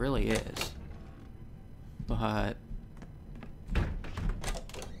beautiful. It really is. But...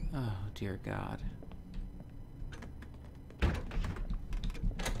 oh, dear God.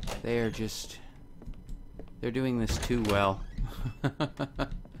 They're doing this too well.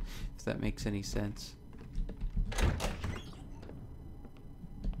 If that makes any sense.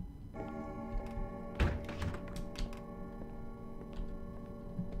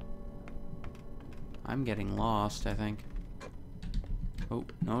 I'm getting lost, I think. Oh,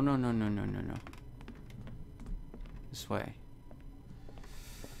 no. This way.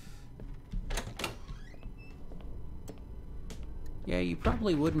 Yeah, you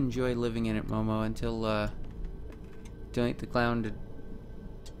probably would enjoy living in it, Momo, until, donate the clown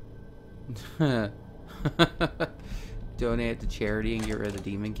to... donate it to charity and get rid of the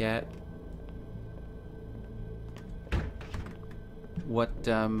demon cat.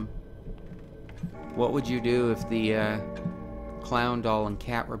 What would you do if the, clown doll and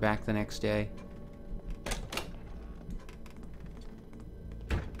cat were back the next day?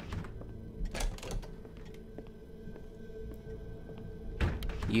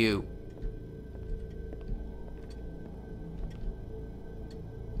 You.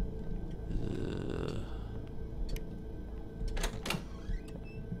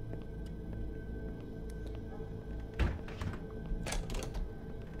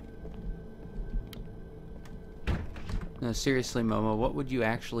 No, seriously, Momo, what would you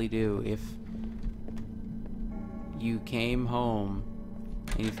actually do if you came home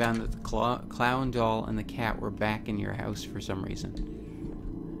and you found that the clown doll and the cat were back in your house for some reason?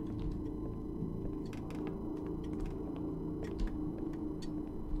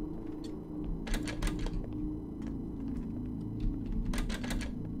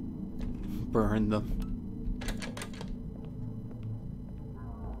 Burn them.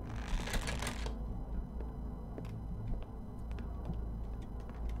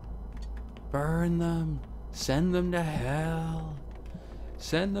 Burn them. Send them to hell.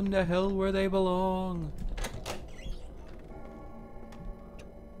 Send them to hell where they belong.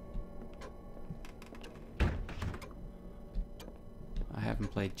 I haven't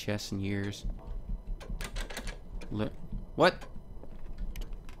played chess in years. Look. What?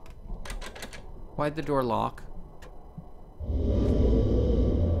 Why'd the door lock?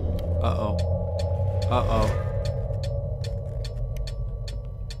 Uh-oh. Uh-oh.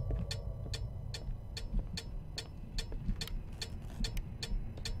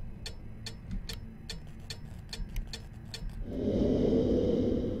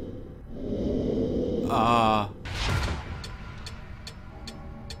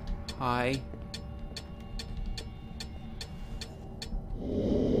 Hi.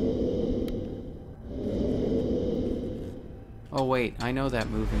 Oh wait, I know that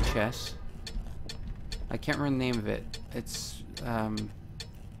move in chess. I can't remember the name of it. It's,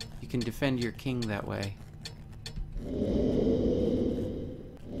 you can defend your king that way.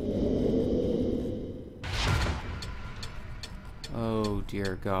 Oh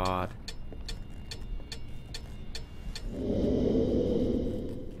dear God.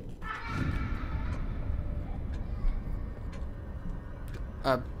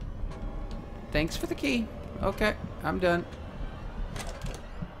 Thanks for the key. Okay, I'm done.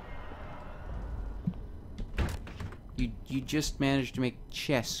 You just managed to make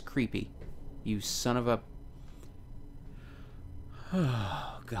chess creepy. You son of a...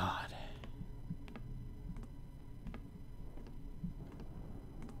 Oh, God.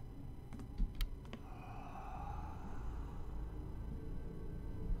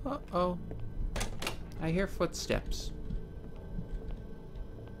 Uh-oh. I hear footsteps.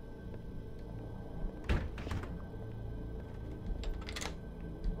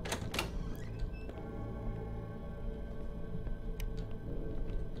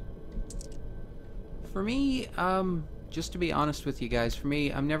 For me, just to be honest with you guys, for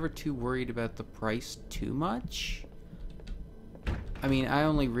me, I'm never too worried about the price too much. I mean, I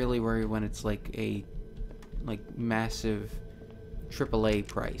only really worry when it's like a, massive AAA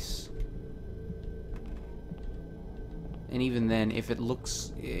price. And even then, if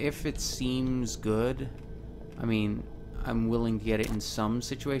it seems good, I mean, I'm willing to get it in some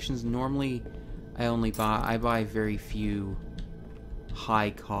situations. Normally, I buy very few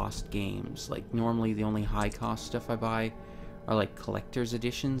high-cost games. Like, normally the only high-cost stuff I buy are, like, collector's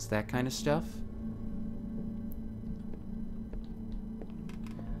editions, that kind of stuff.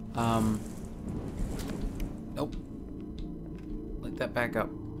 Nope. Let that back up.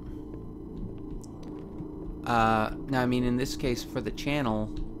 Now, I mean, in this case, for the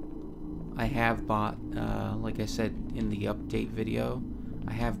channel, I have bought, like I said in the update video,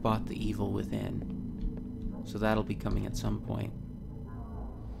 I have bought The Evil Within. So that'll be coming at some point.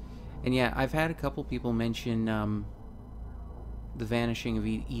 And yeah, I've had a couple people mention The Vanishing of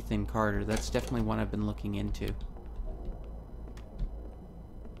Ethan Carter. That's definitely one I've been looking into.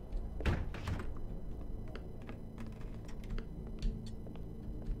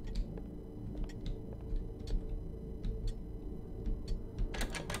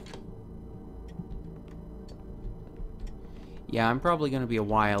 Yeah, I'm probably going to be a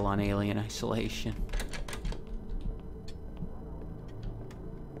while on Alien Isolation.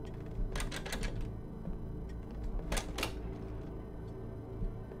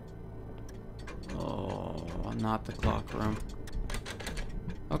 Not the clock room.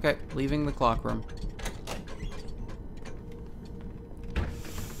 Okay, leaving the clock room.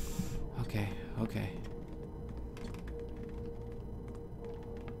 Okay, okay.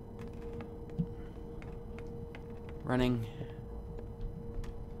 Running.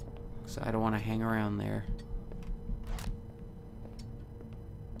 Because I don't want to hang around there.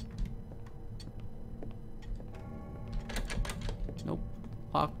 Nope.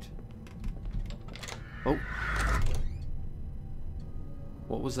 Locked. Oh.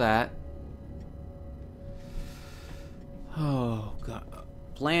 What was that? Oh, God.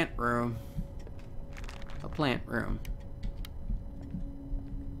 Plant room. A plant room.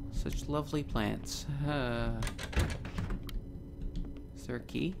 Such lovely plants. Is there a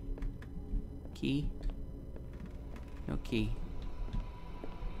key? Key? No key.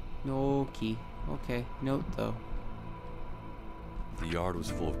 No key. Okay. Note, though. The yard was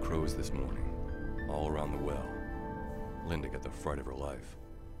full of crows this morning, all around the well. Linda got the fright of her life.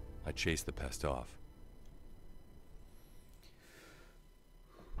 I chased the pest off.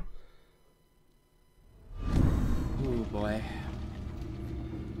 Oh boy.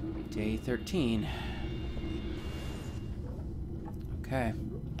 Day 13. Okay.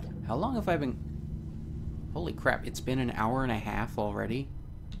 How long have I been... Holy crap, it's been an hour and a half already?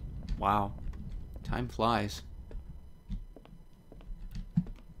 Wow. Time flies.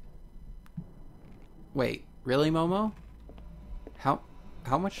 Wait, really, Momo?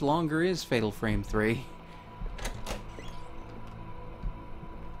 How much longer is Fatal Frame 3?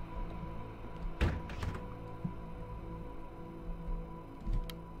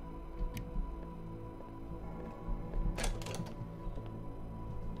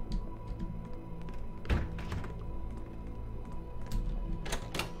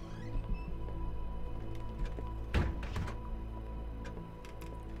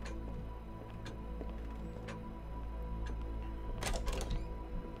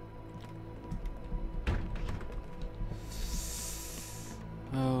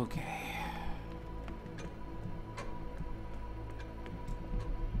 Okay.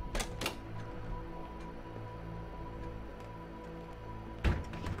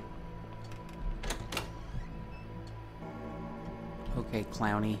 Okay,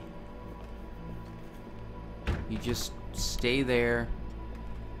 Clowny. You just stay there,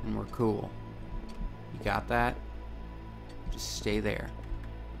 and we're cool. You got that? Just stay there.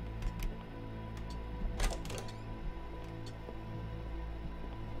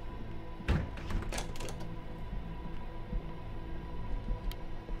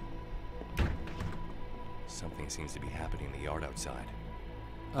 seems to be happening in the yard outside.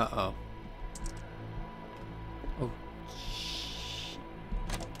 Uh-oh. Oh.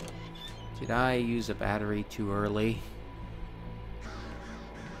 Did I use a battery too early?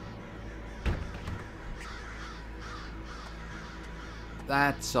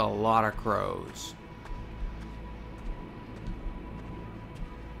 That's a lot of crows.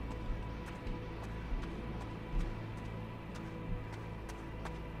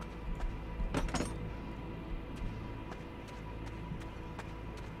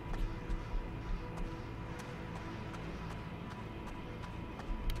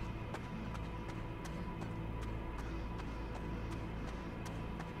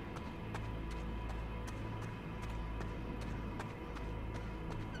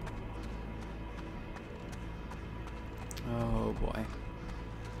 Oh boy.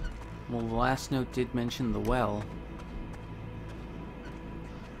 Well, the last note did mention the well.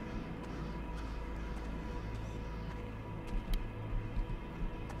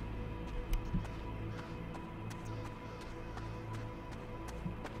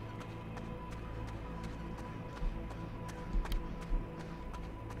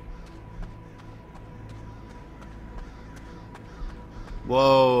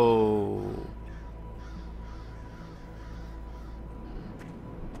 Whoa.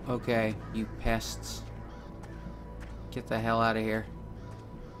 Okay, you pests. Get the hell out of here.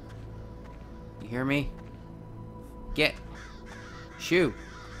 You hear me? Get. Shoo.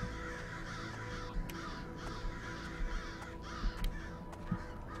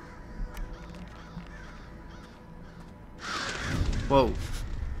 Whoa.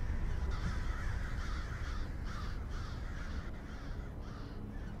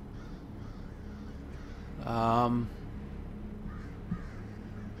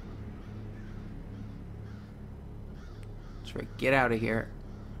 That's right. Get out of here.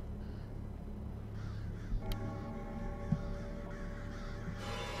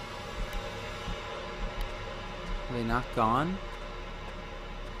 Are they not gone?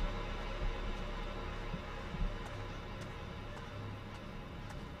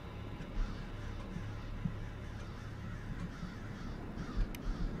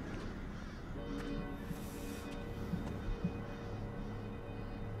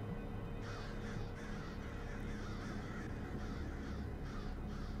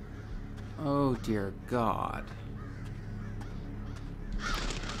 Oh dear God.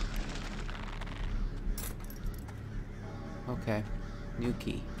 Okay, new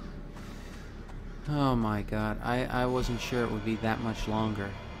key. Oh my God, I wasn't sure it would be that much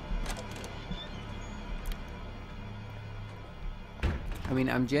longer. I mean,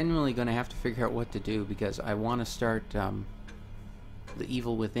 I'm genuinely going to have to figure out what to do because I want to start The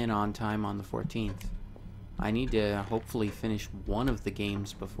Evil Within on time on the 14th. I need to hopefully finish one of the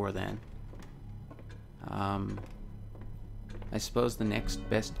games before then. I suppose the next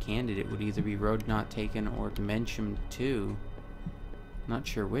best candidate would either be Road Not Taken or Dimension 2. Not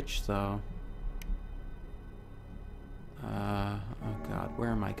sure which, though. Oh God, where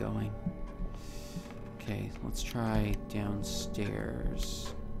am I going? Okay, let's try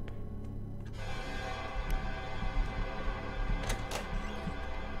downstairs.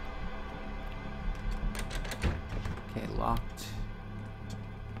 Okay, locked.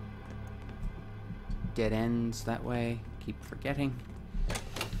 Dead ends that way. Keep forgetting.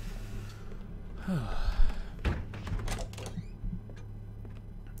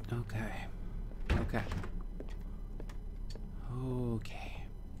 Okay. Okay. Okay.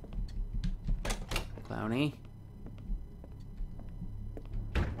 Clowny.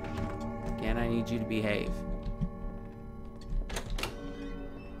 Again, I need you to behave.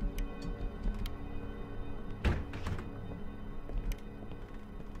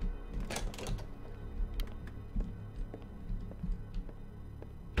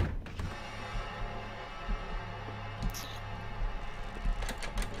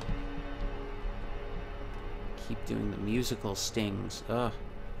 Keep doing the musical stings. Ugh.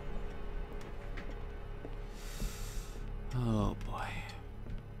 Oh boy.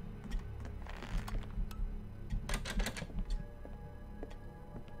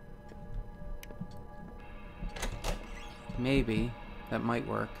 Maybe that might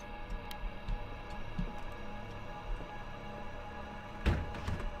work.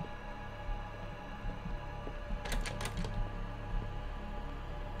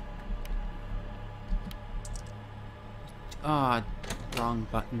 Ah, wrong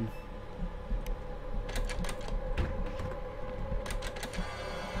button.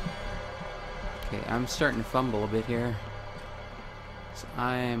 Okay, I'm starting to fumble a bit here. So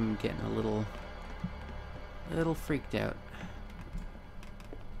I'm getting a little freaked out.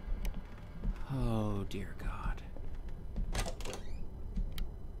 Oh dear God.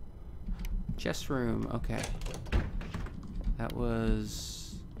 Chest room, okay. That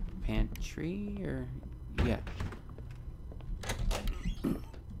was pantry, or yeah.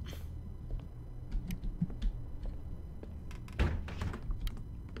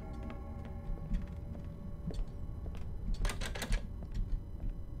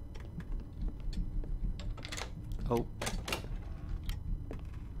 Oh.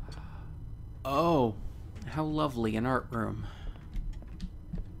 Oh, how lovely, an art room.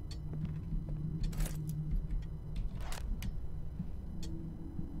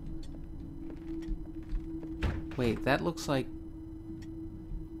 Wait, that looks like...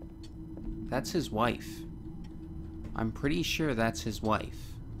 that's his wife. I'm pretty sure that's his wife.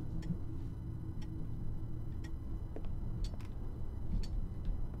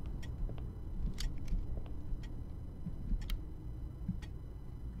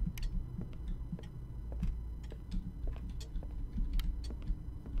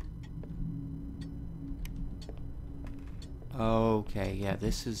 Okay, yeah,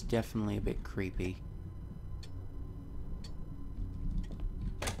 this is definitely a bit creepy.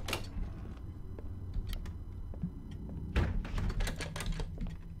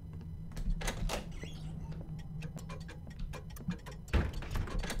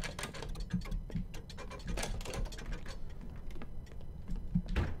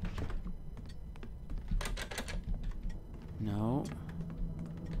 No.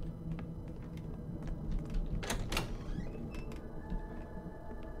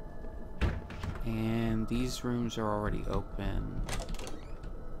 And these rooms are already open.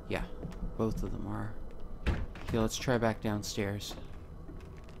 Yeah, both of them are. Okay, let's try back downstairs.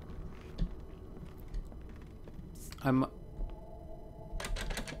 Nope.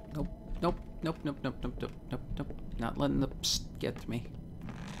 Nope, nope, nope, nope, nope, nope, nope, nope, nope. Not letting the psst get to me.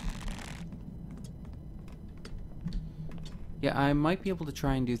 Yeah, I might be able to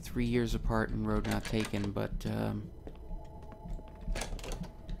try and do 3 years apart and Road Not Taken, but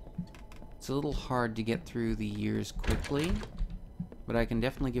it's a little hard to get through the years quickly, but I can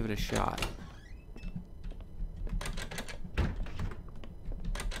definitely give it a shot.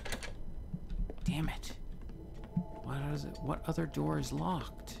 Damn it. What other door is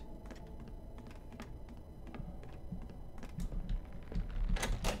locked?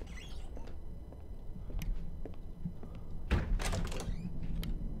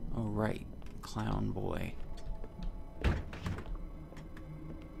 Oh, right. Clown boy.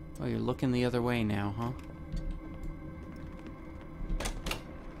 Oh, you're looking the other way now, huh?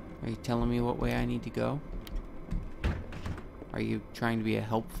 Are you telling me what way I need to go? Are you trying to be a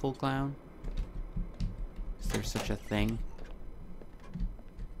helpful clown? Is there such a thing?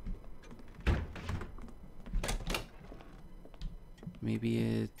 Maybe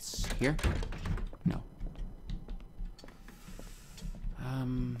it's here? No.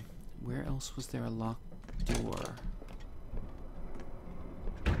 Where else was there a locked door?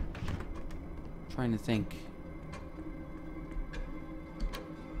 Trying to think.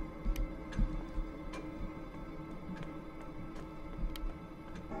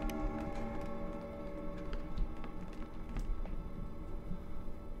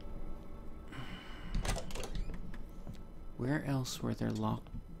 Where else were there locked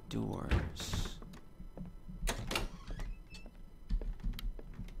doors?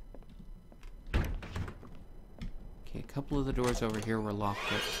 Okay, a couple of the doors over here were locked.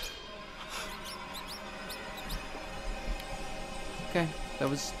 Okay, that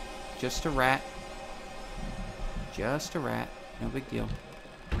was just a rat. Just a rat. No big deal.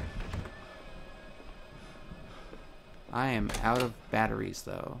 I am out of batteries,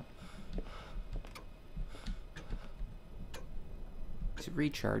 though. Is it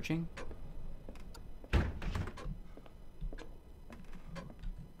recharging?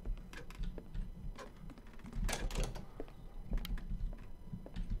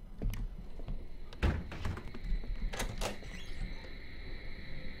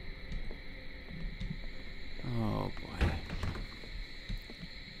 Oh boy.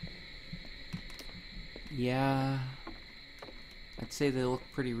 Yeah. I'd say they look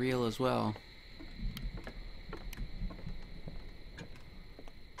pretty real as well.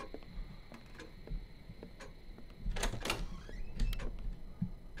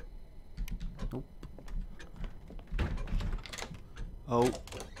 Nope. Oh.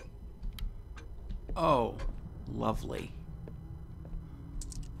 Oh. Lovely.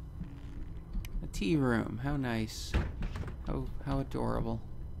 A tea room. How nice. How adorable.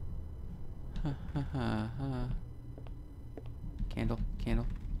 Ha ha ha ha. Candle, candle.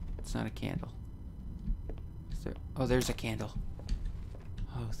 It's not a candle. Is there? Oh, there's a candle.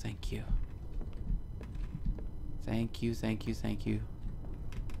 Oh, thank you. Thank you, thank you, thank you.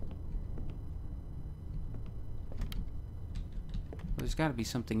 There's got to be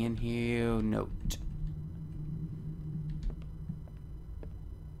something in here. Note.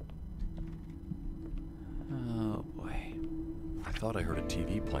 Oh boy. I thought I heard a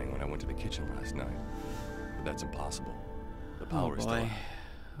TV playing when I went to the kitchen last night, but that's impossible. The power is still out.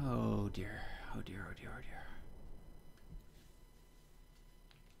 Oh dear. Oh dear. Oh dear. Oh dear.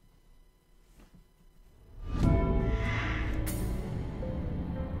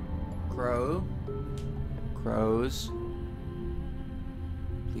 Crows.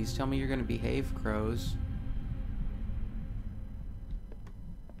 Please tell me you're gonna behave, crows.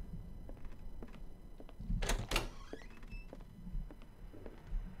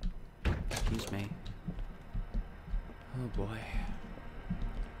 Excuse me. Oh boy.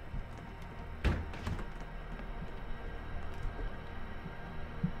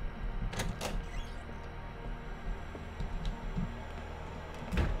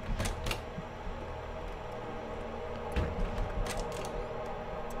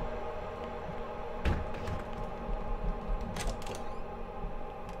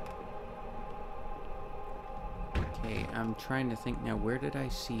 Okay, I'm trying to think now, where did I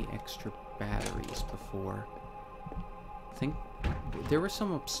see extra batteries before? I think there were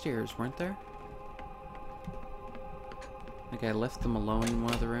some upstairs, weren't there? Like I left them alone in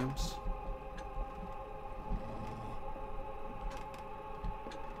one of the rooms.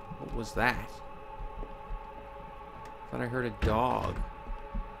 What was that? Thought I heard a dog.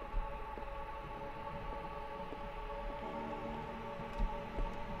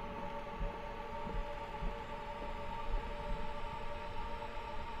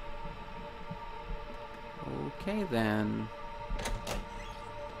 Okay then.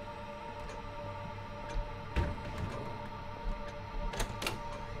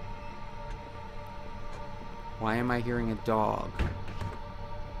 Why am I hearing a dog?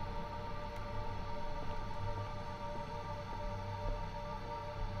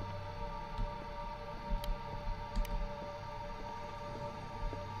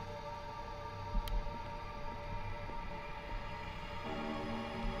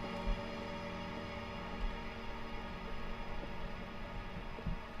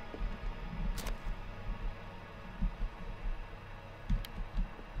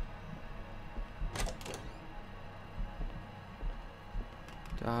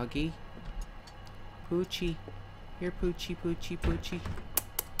 Doggy. Poochie. Here, Poochie, Poochie, Poochie.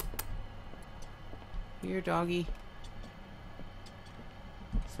 Here, doggy.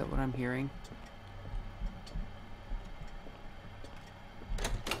 Is that what I'm hearing?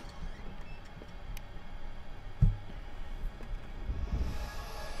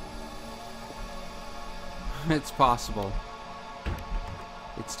 It's possible.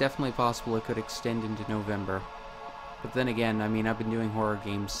 It's definitely possible it could extend into November. But then again, I mean, I've been doing horror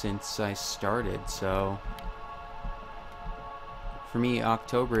games since I started, so... For me,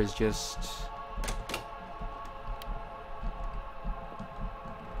 October is just...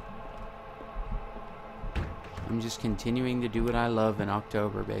 I'm just continuing to do what I love in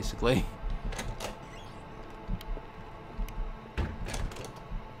October, basically.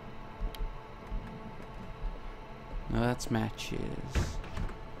 No, that's matches.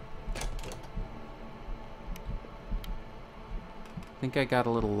 I think I got a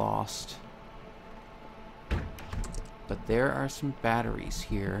little lost. But there are some batteries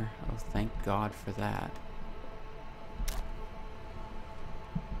here. Oh, thank God for that.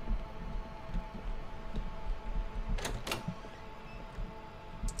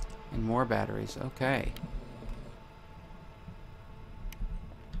 And more batteries. Okay.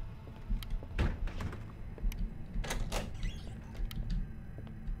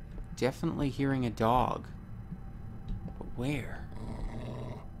 Definitely hearing a dog. But where?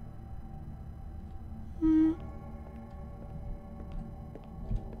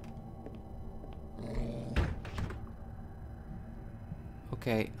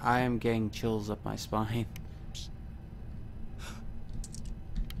 Okay, I am getting chills up my spine.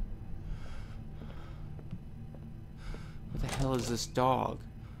 What the hell is this dog?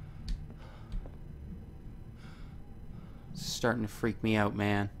 It's starting to freak me out,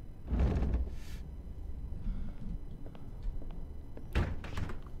 man.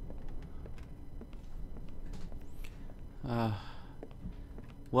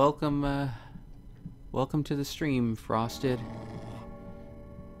 Welcome to the stream, Frosted.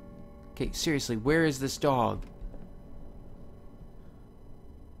 Okay, seriously, where is this dog?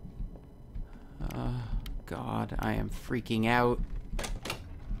 God, I am freaking out.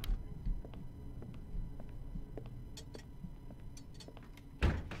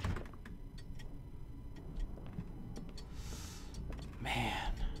 Man.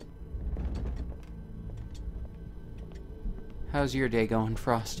 How's your day going,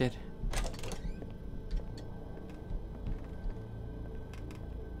 Frosted?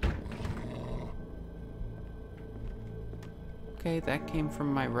 Okay, that came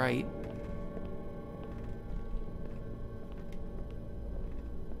from my right.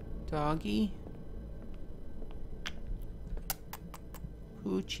 Doggy?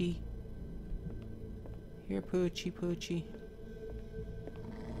 Poochie. Here, Poochie, Poochie.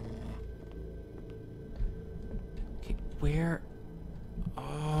 Okay, where?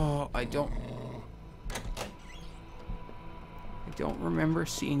 Oh, I don't remember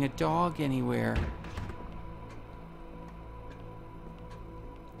seeing a dog anywhere.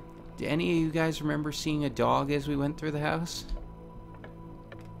 Do any of you guys remember seeing a dog as we went through the house?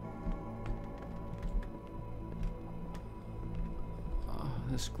 Oh,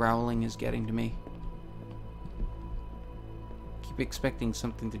 this growling is getting to me. Keep expecting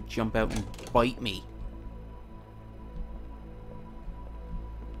something to jump out and bite me.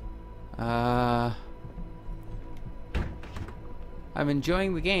 I'm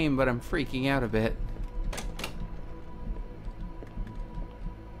enjoying the game, but I'm freaking out a bit.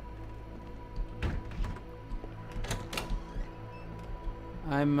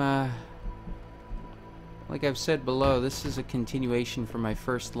 Like I've said below, this is a continuation from my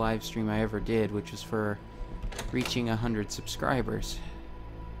first live stream I ever did, which was for reaching 100 subscribers.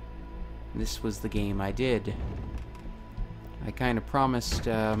 This was the game I did. I kind of promised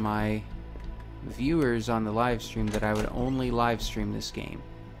my viewers on the live stream that I would only live stream this game.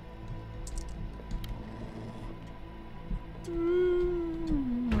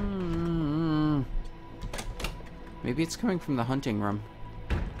 Maybe it's coming from the hunting room.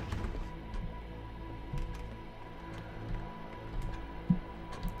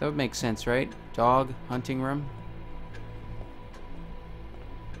 That would make sense, right? Dog, hunting room.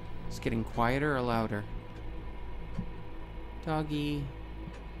 It's getting quieter or louder? Doggy.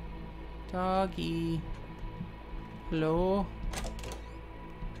 Doggy. Hello?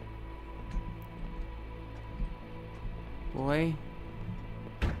 Boy?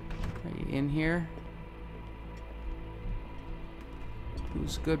 Are you in here?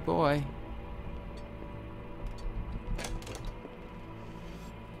 Who's a good boy?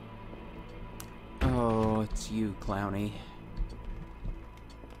 Oh, it's you, Clowny.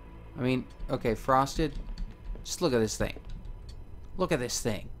 I mean, okay, Frosted, just look at this thing. Look at this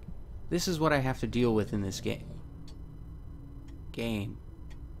thing. This is what I have to deal with in this game.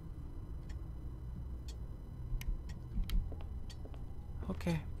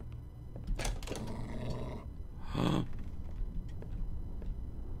 Okay.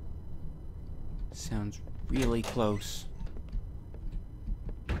 Sounds really close.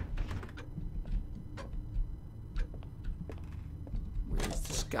 Where's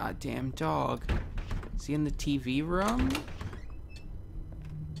this goddamn dog? Is he in the TV room?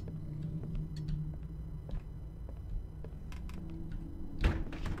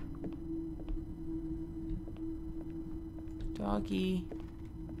 Doggy.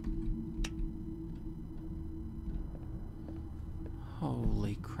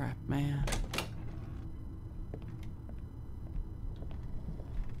 Holy crap, man.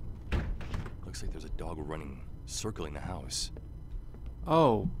 Looks like there's a dog running, circling the house.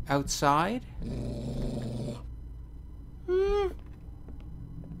 Oh, outside?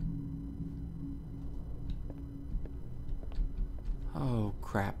 Oh,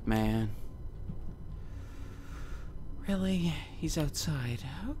 crap, man. Really? He's outside.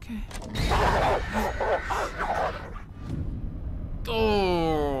 Okay.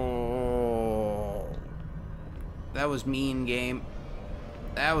 Oh! That was mean, game.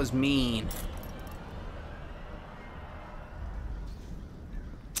 That was mean.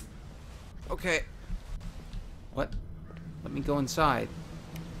 Okay. What? Let me go inside.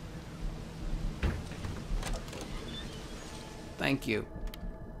 Thank you.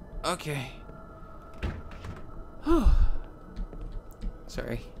 Okay.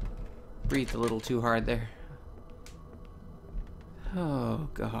 Sorry. Breathed a little too hard there. Oh,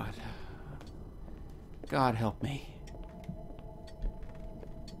 God. God help me.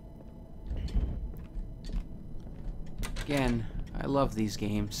 Again, I love these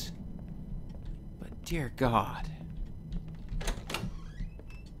games. But dear God.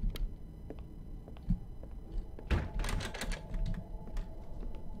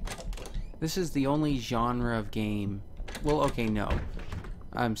 This is the only genre of game... Well, okay, no.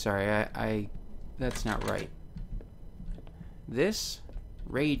 I'm sorry, that's not right. This,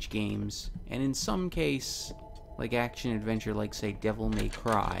 rage games, and in some case, like action-adventure, like, say, Devil May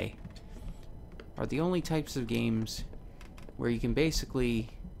Cry, are the only types of games where you can basically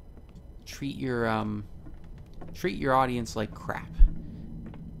treat your treat your audience like crap.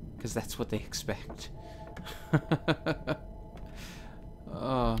 Because that's what they expect.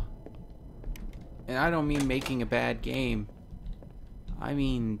 And I don't mean making a bad game. I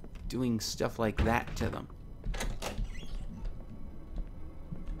mean doing stuff like that to them.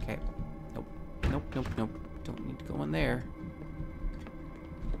 Okay. Nope. Nope, nope, nope. Don't need to go in there.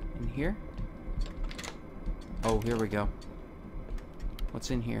 In here? Oh, here we go. What's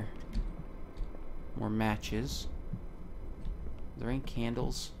in here? More matches. Are there any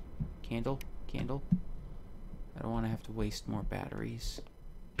candles? Candle? Candle? I don't want to have to waste more batteries.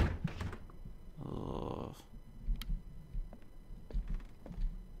 Ugh.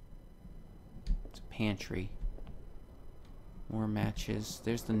 It's a pantry. More matches.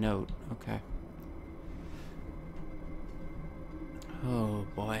 There's the note. Okay. Oh,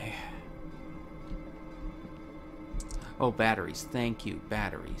 boy. Oh, batteries. Thank you.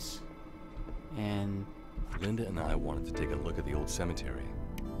 Batteries. And... Linda and I wanted to take a look at the old cemetery,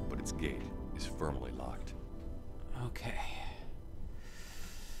 but its gate is firmly locked. Okay.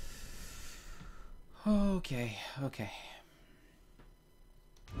 Okay, okay.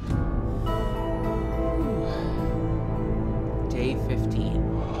 Day 15.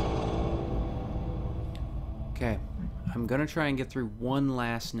 Okay, I'm gonna try and get through one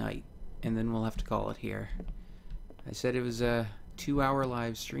last night, and then we'll have to call it here. I said it was a 2-hour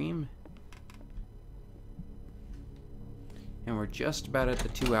live stream, and we're just about at the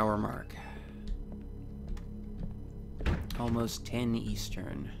 2-hour mark. Almost 10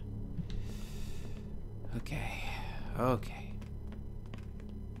 Eastern. Okay, okay.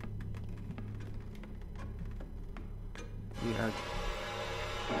 We are...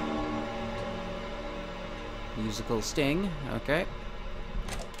 Musical sting, okay.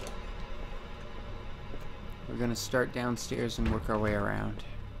 We're gonna start downstairs and work our way around.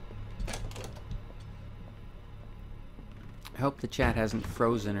 I hope the chat hasn't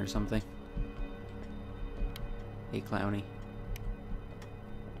frozen or something. Hey, Clowny.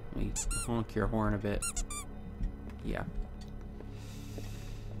 Let me honk your horn a bit. Yeah.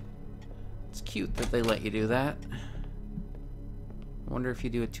 It's cute that they let you do that. I wonder if you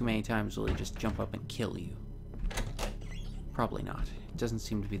do it too many times, will he just jump up and kill you? Probably not. It doesn't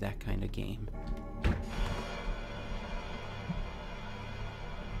seem to be that kind of game.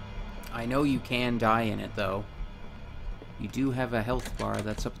 I know you can die in it, though. You do have a health bar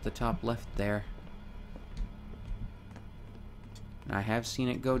that's up at the top left there. And I have seen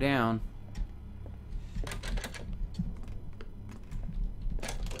it go down.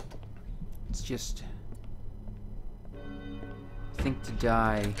 It's just... I think to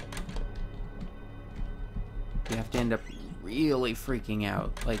die, you have to end up really freaking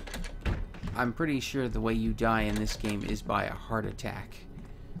out. Like, I'm pretty sure the way you die in this game is by a heart attack.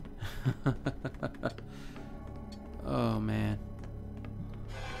 Oh, man.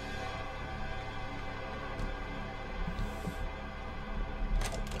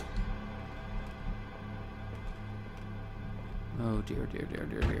 Oh, dear, dear, dear,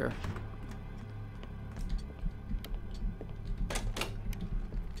 dear, dear.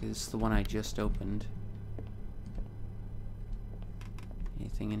 Okay, this is the one I just opened.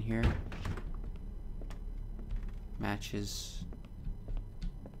 Anything in here? Matches.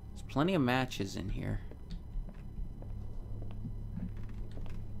 There's plenty of matches in here.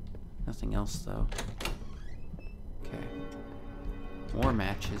 Nothing else, though. Okay. More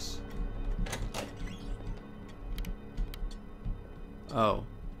matches. Oh.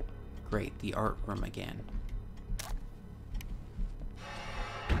 Great, the art room again.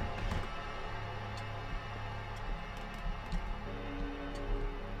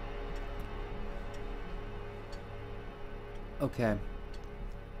 Okay.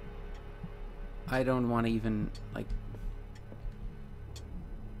 I don't want to even, like...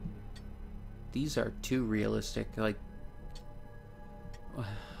 These are too realistic, like...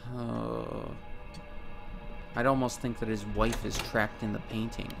 Oh... I'd almost think that his wife is trapped in the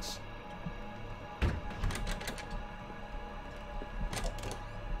paintings.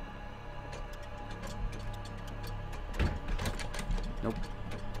 Nope.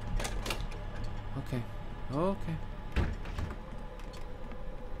 Okay. Okay.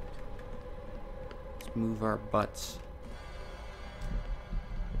 Let's move our butts.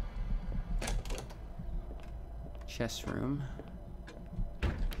 Chess room.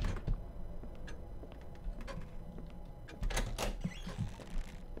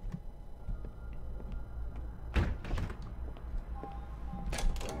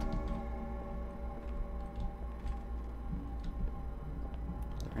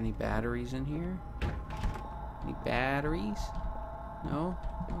 Any batteries in here? Any batteries? No?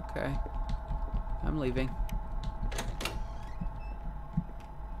 Okay. I'm leaving.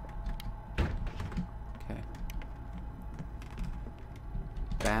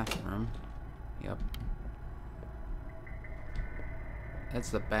 bathroom. Yep. That's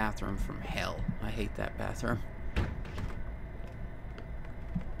the bathroom from hell. I hate that bathroom.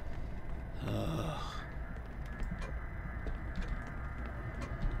 Ugh.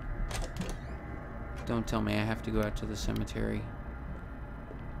 Don't tell me I have to go out to the cemetery.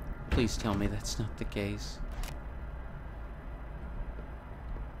 Please tell me that's not the case.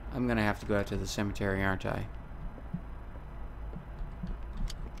 I'm gonna have to go out to the cemetery, aren't I?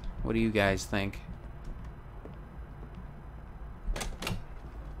 What do you guys think?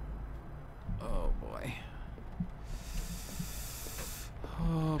 Oh boy.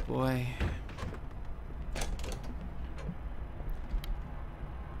 Oh boy.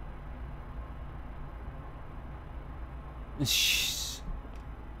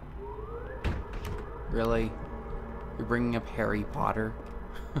 Really? You're bringing up Harry Potter?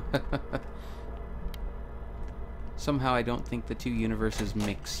 Somehow I don't think the two universes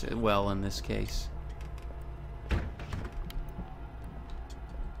mix well in this case.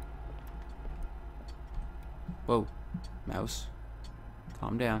 Whoa, mouse.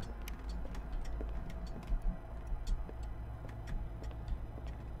 Calm down.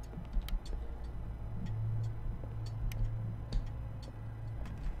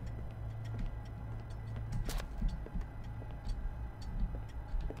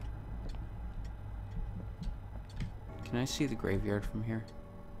 Can I see the graveyard from here?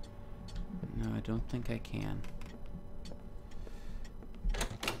 No, I don't think I can.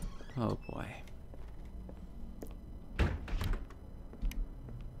 Oh boy.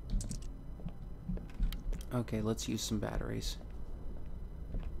 Okay, let's use some batteries.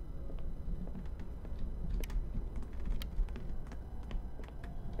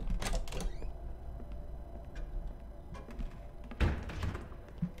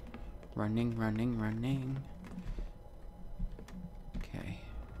 Running, running, running.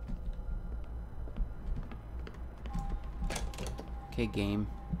 Okay, game.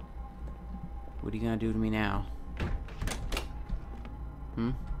 What are you gonna do to me now?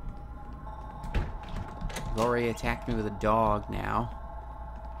 Hmm? You've already attacked me with a dog now.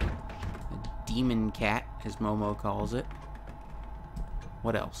 A demon cat, as Momo calls it.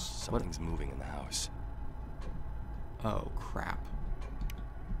 What else? Something's moving in the house. Oh, crap.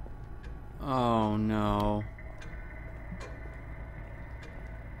 Oh, no.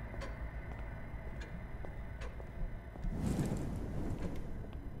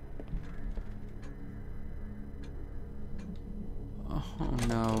 Oh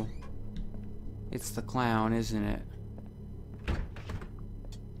no. It's the clown, isn't it?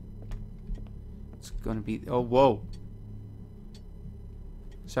 It's gonna be... Oh, whoa.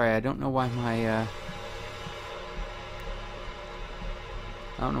 Sorry, I don't know why my, I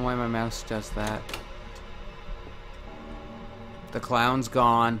don't know why my mouse does that. The clown's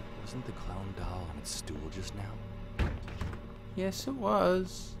gone. Wasn't the clown doll on its stool just now? Yes, it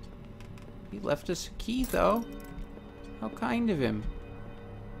was. He left us a key, though. How kind of him.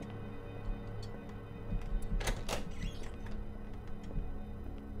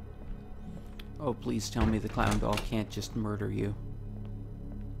 Oh, please tell me the clown doll can't just murder you.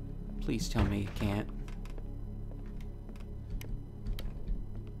 Please tell me it can't.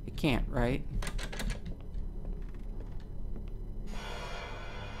 It can't, right?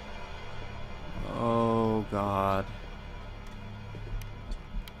 Oh, God.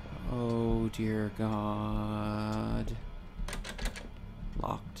 Oh, dear God.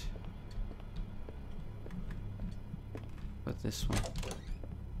 Locked. But this one.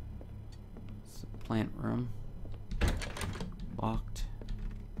 It's the plant room. Locked.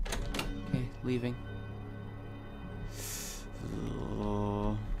 Okay, leaving.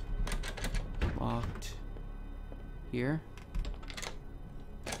 Oh. Locked. Here.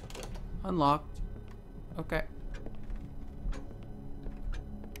 Unlocked. Okay.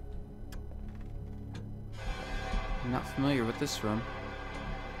 I'm not familiar with this room.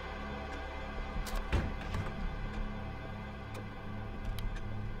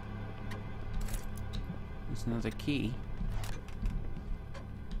 There's another key.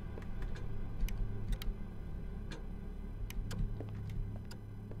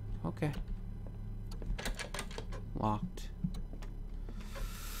 Okay. Locked.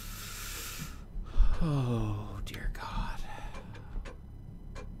 Oh, dear God.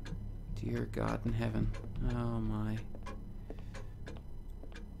 Dear God in heaven. Oh, my.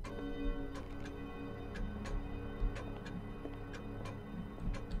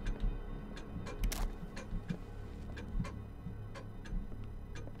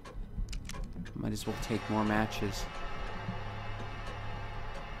 Might as well take more matches.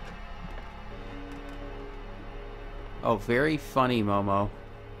 Oh, very funny, Momo.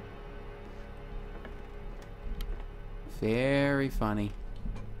 Very funny.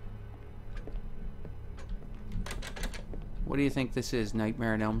 What do you think this is,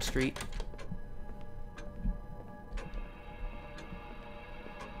 Nightmare on Elm Street?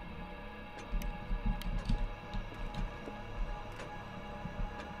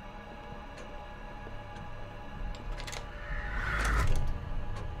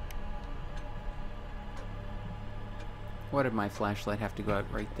 Why did my flashlight have to go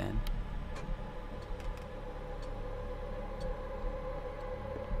out right then?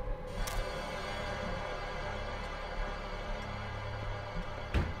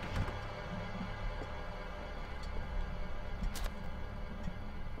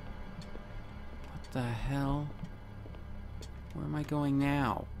 What the hell? Where am I going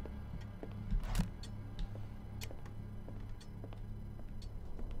now?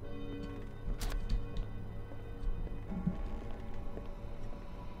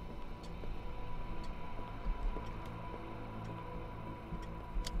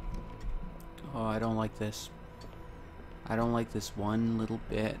 Oh, I don't like this. I don't like this one little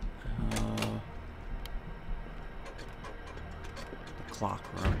bit. The clock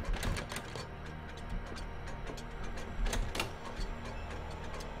room.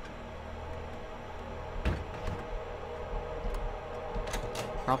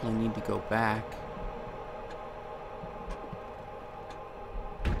 Probably need to go back.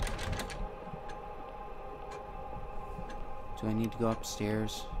 Do I need to go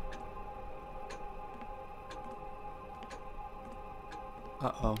upstairs?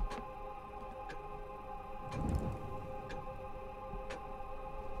 Uh-oh.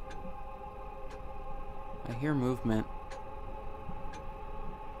 I hear movement.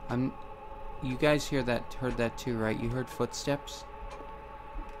 You guys heard that too, right? You heard footsteps?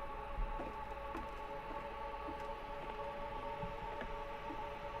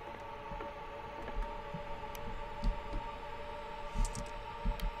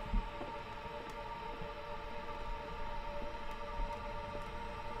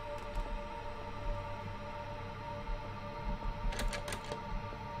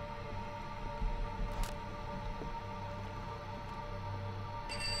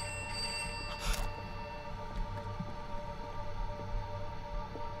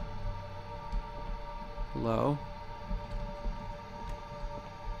 Hello?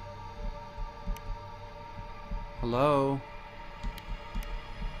 Hello?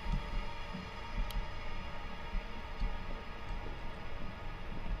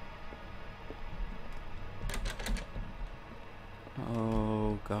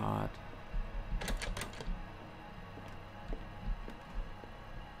 Oh, God.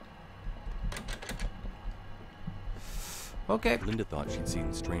 Okay. Linda thought she'd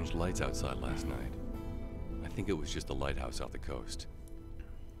seen strange lights outside last night. I think it was just a lighthouse off the coast.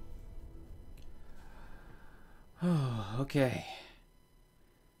 Oh, okay.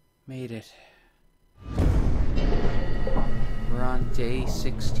 Made it. We're on day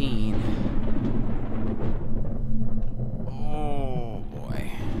 16. Oh, boy.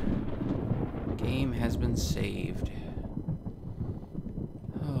 Game has been saved.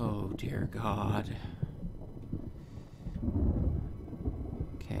 Oh, dear God.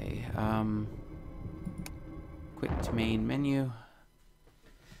 Okay, quick to main menu.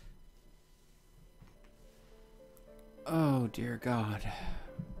 Oh, dear God.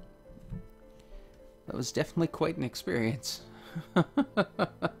 That was definitely quite an experience.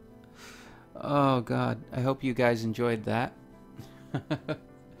 Oh, God. I hope you guys enjoyed that.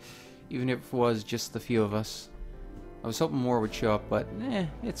 Even if it was just the few of us. I was hoping more would show up, but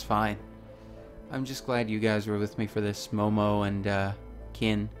it's fine. I'm just glad you guys were with me for this, Momo and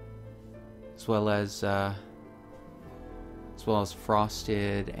Kin, as well as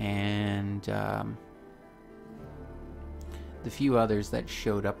Frosted and the few others that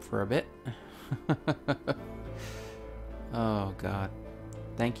showed up for a bit. Oh, God.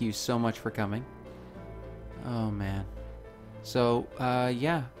 Thank you so much for coming. Oh, man. So,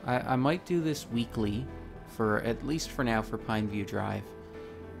 yeah, I might do this weekly, for at least for now, for Pineview Drive.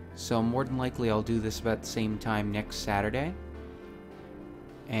 So more than likely I'll do this about the same time next Saturday.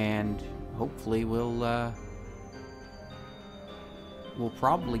 And hopefully we'll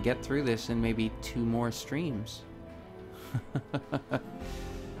probably get through this in maybe 2 more streams.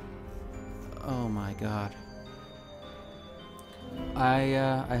 Oh my God.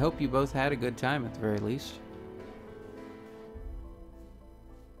 I hope you both had a good time at the very least.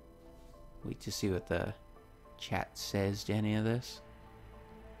 Wait to see what the chat says to any of this.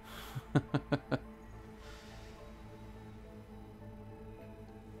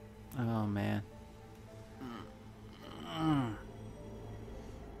 Oh, man. My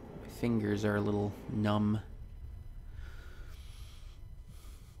fingers are a little numb.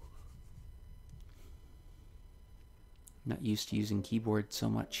 Not used to using keyboard so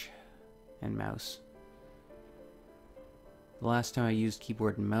much and mouse. The last time I used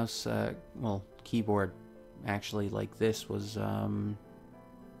keyboard and mouse, well, keyboard actually like this was a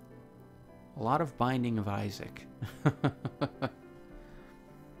lot of Binding of Isaac.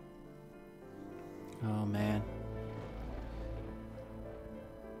 Oh man.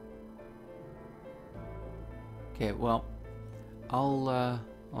 Okay, well, I'll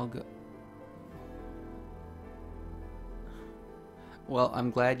go. Well,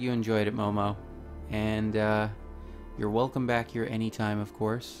 I'm glad you enjoyed it, Momo, and you're welcome back here anytime, of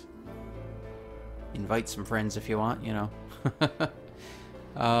course. Invite some friends if you want, you know.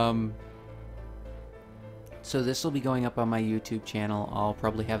 So this will be going up on my YouTube channel. I'll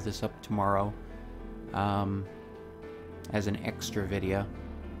probably have this up tomorrow as an extra video.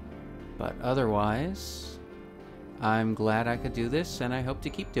 But otherwise, I'm glad I could do this, and I hope to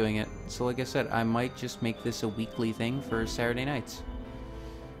keep doing it. So like I said, I might just make this a weekly thing for Saturday nights.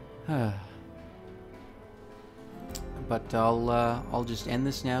 But I'll just end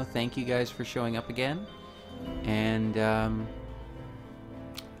this now. Thank you guys for showing up again. And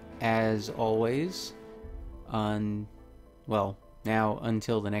as always, well, now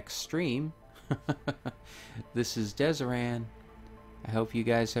until the next stream, this is Deseran. I hope you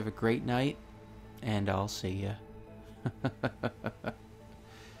guys have a great night, and I'll see ya.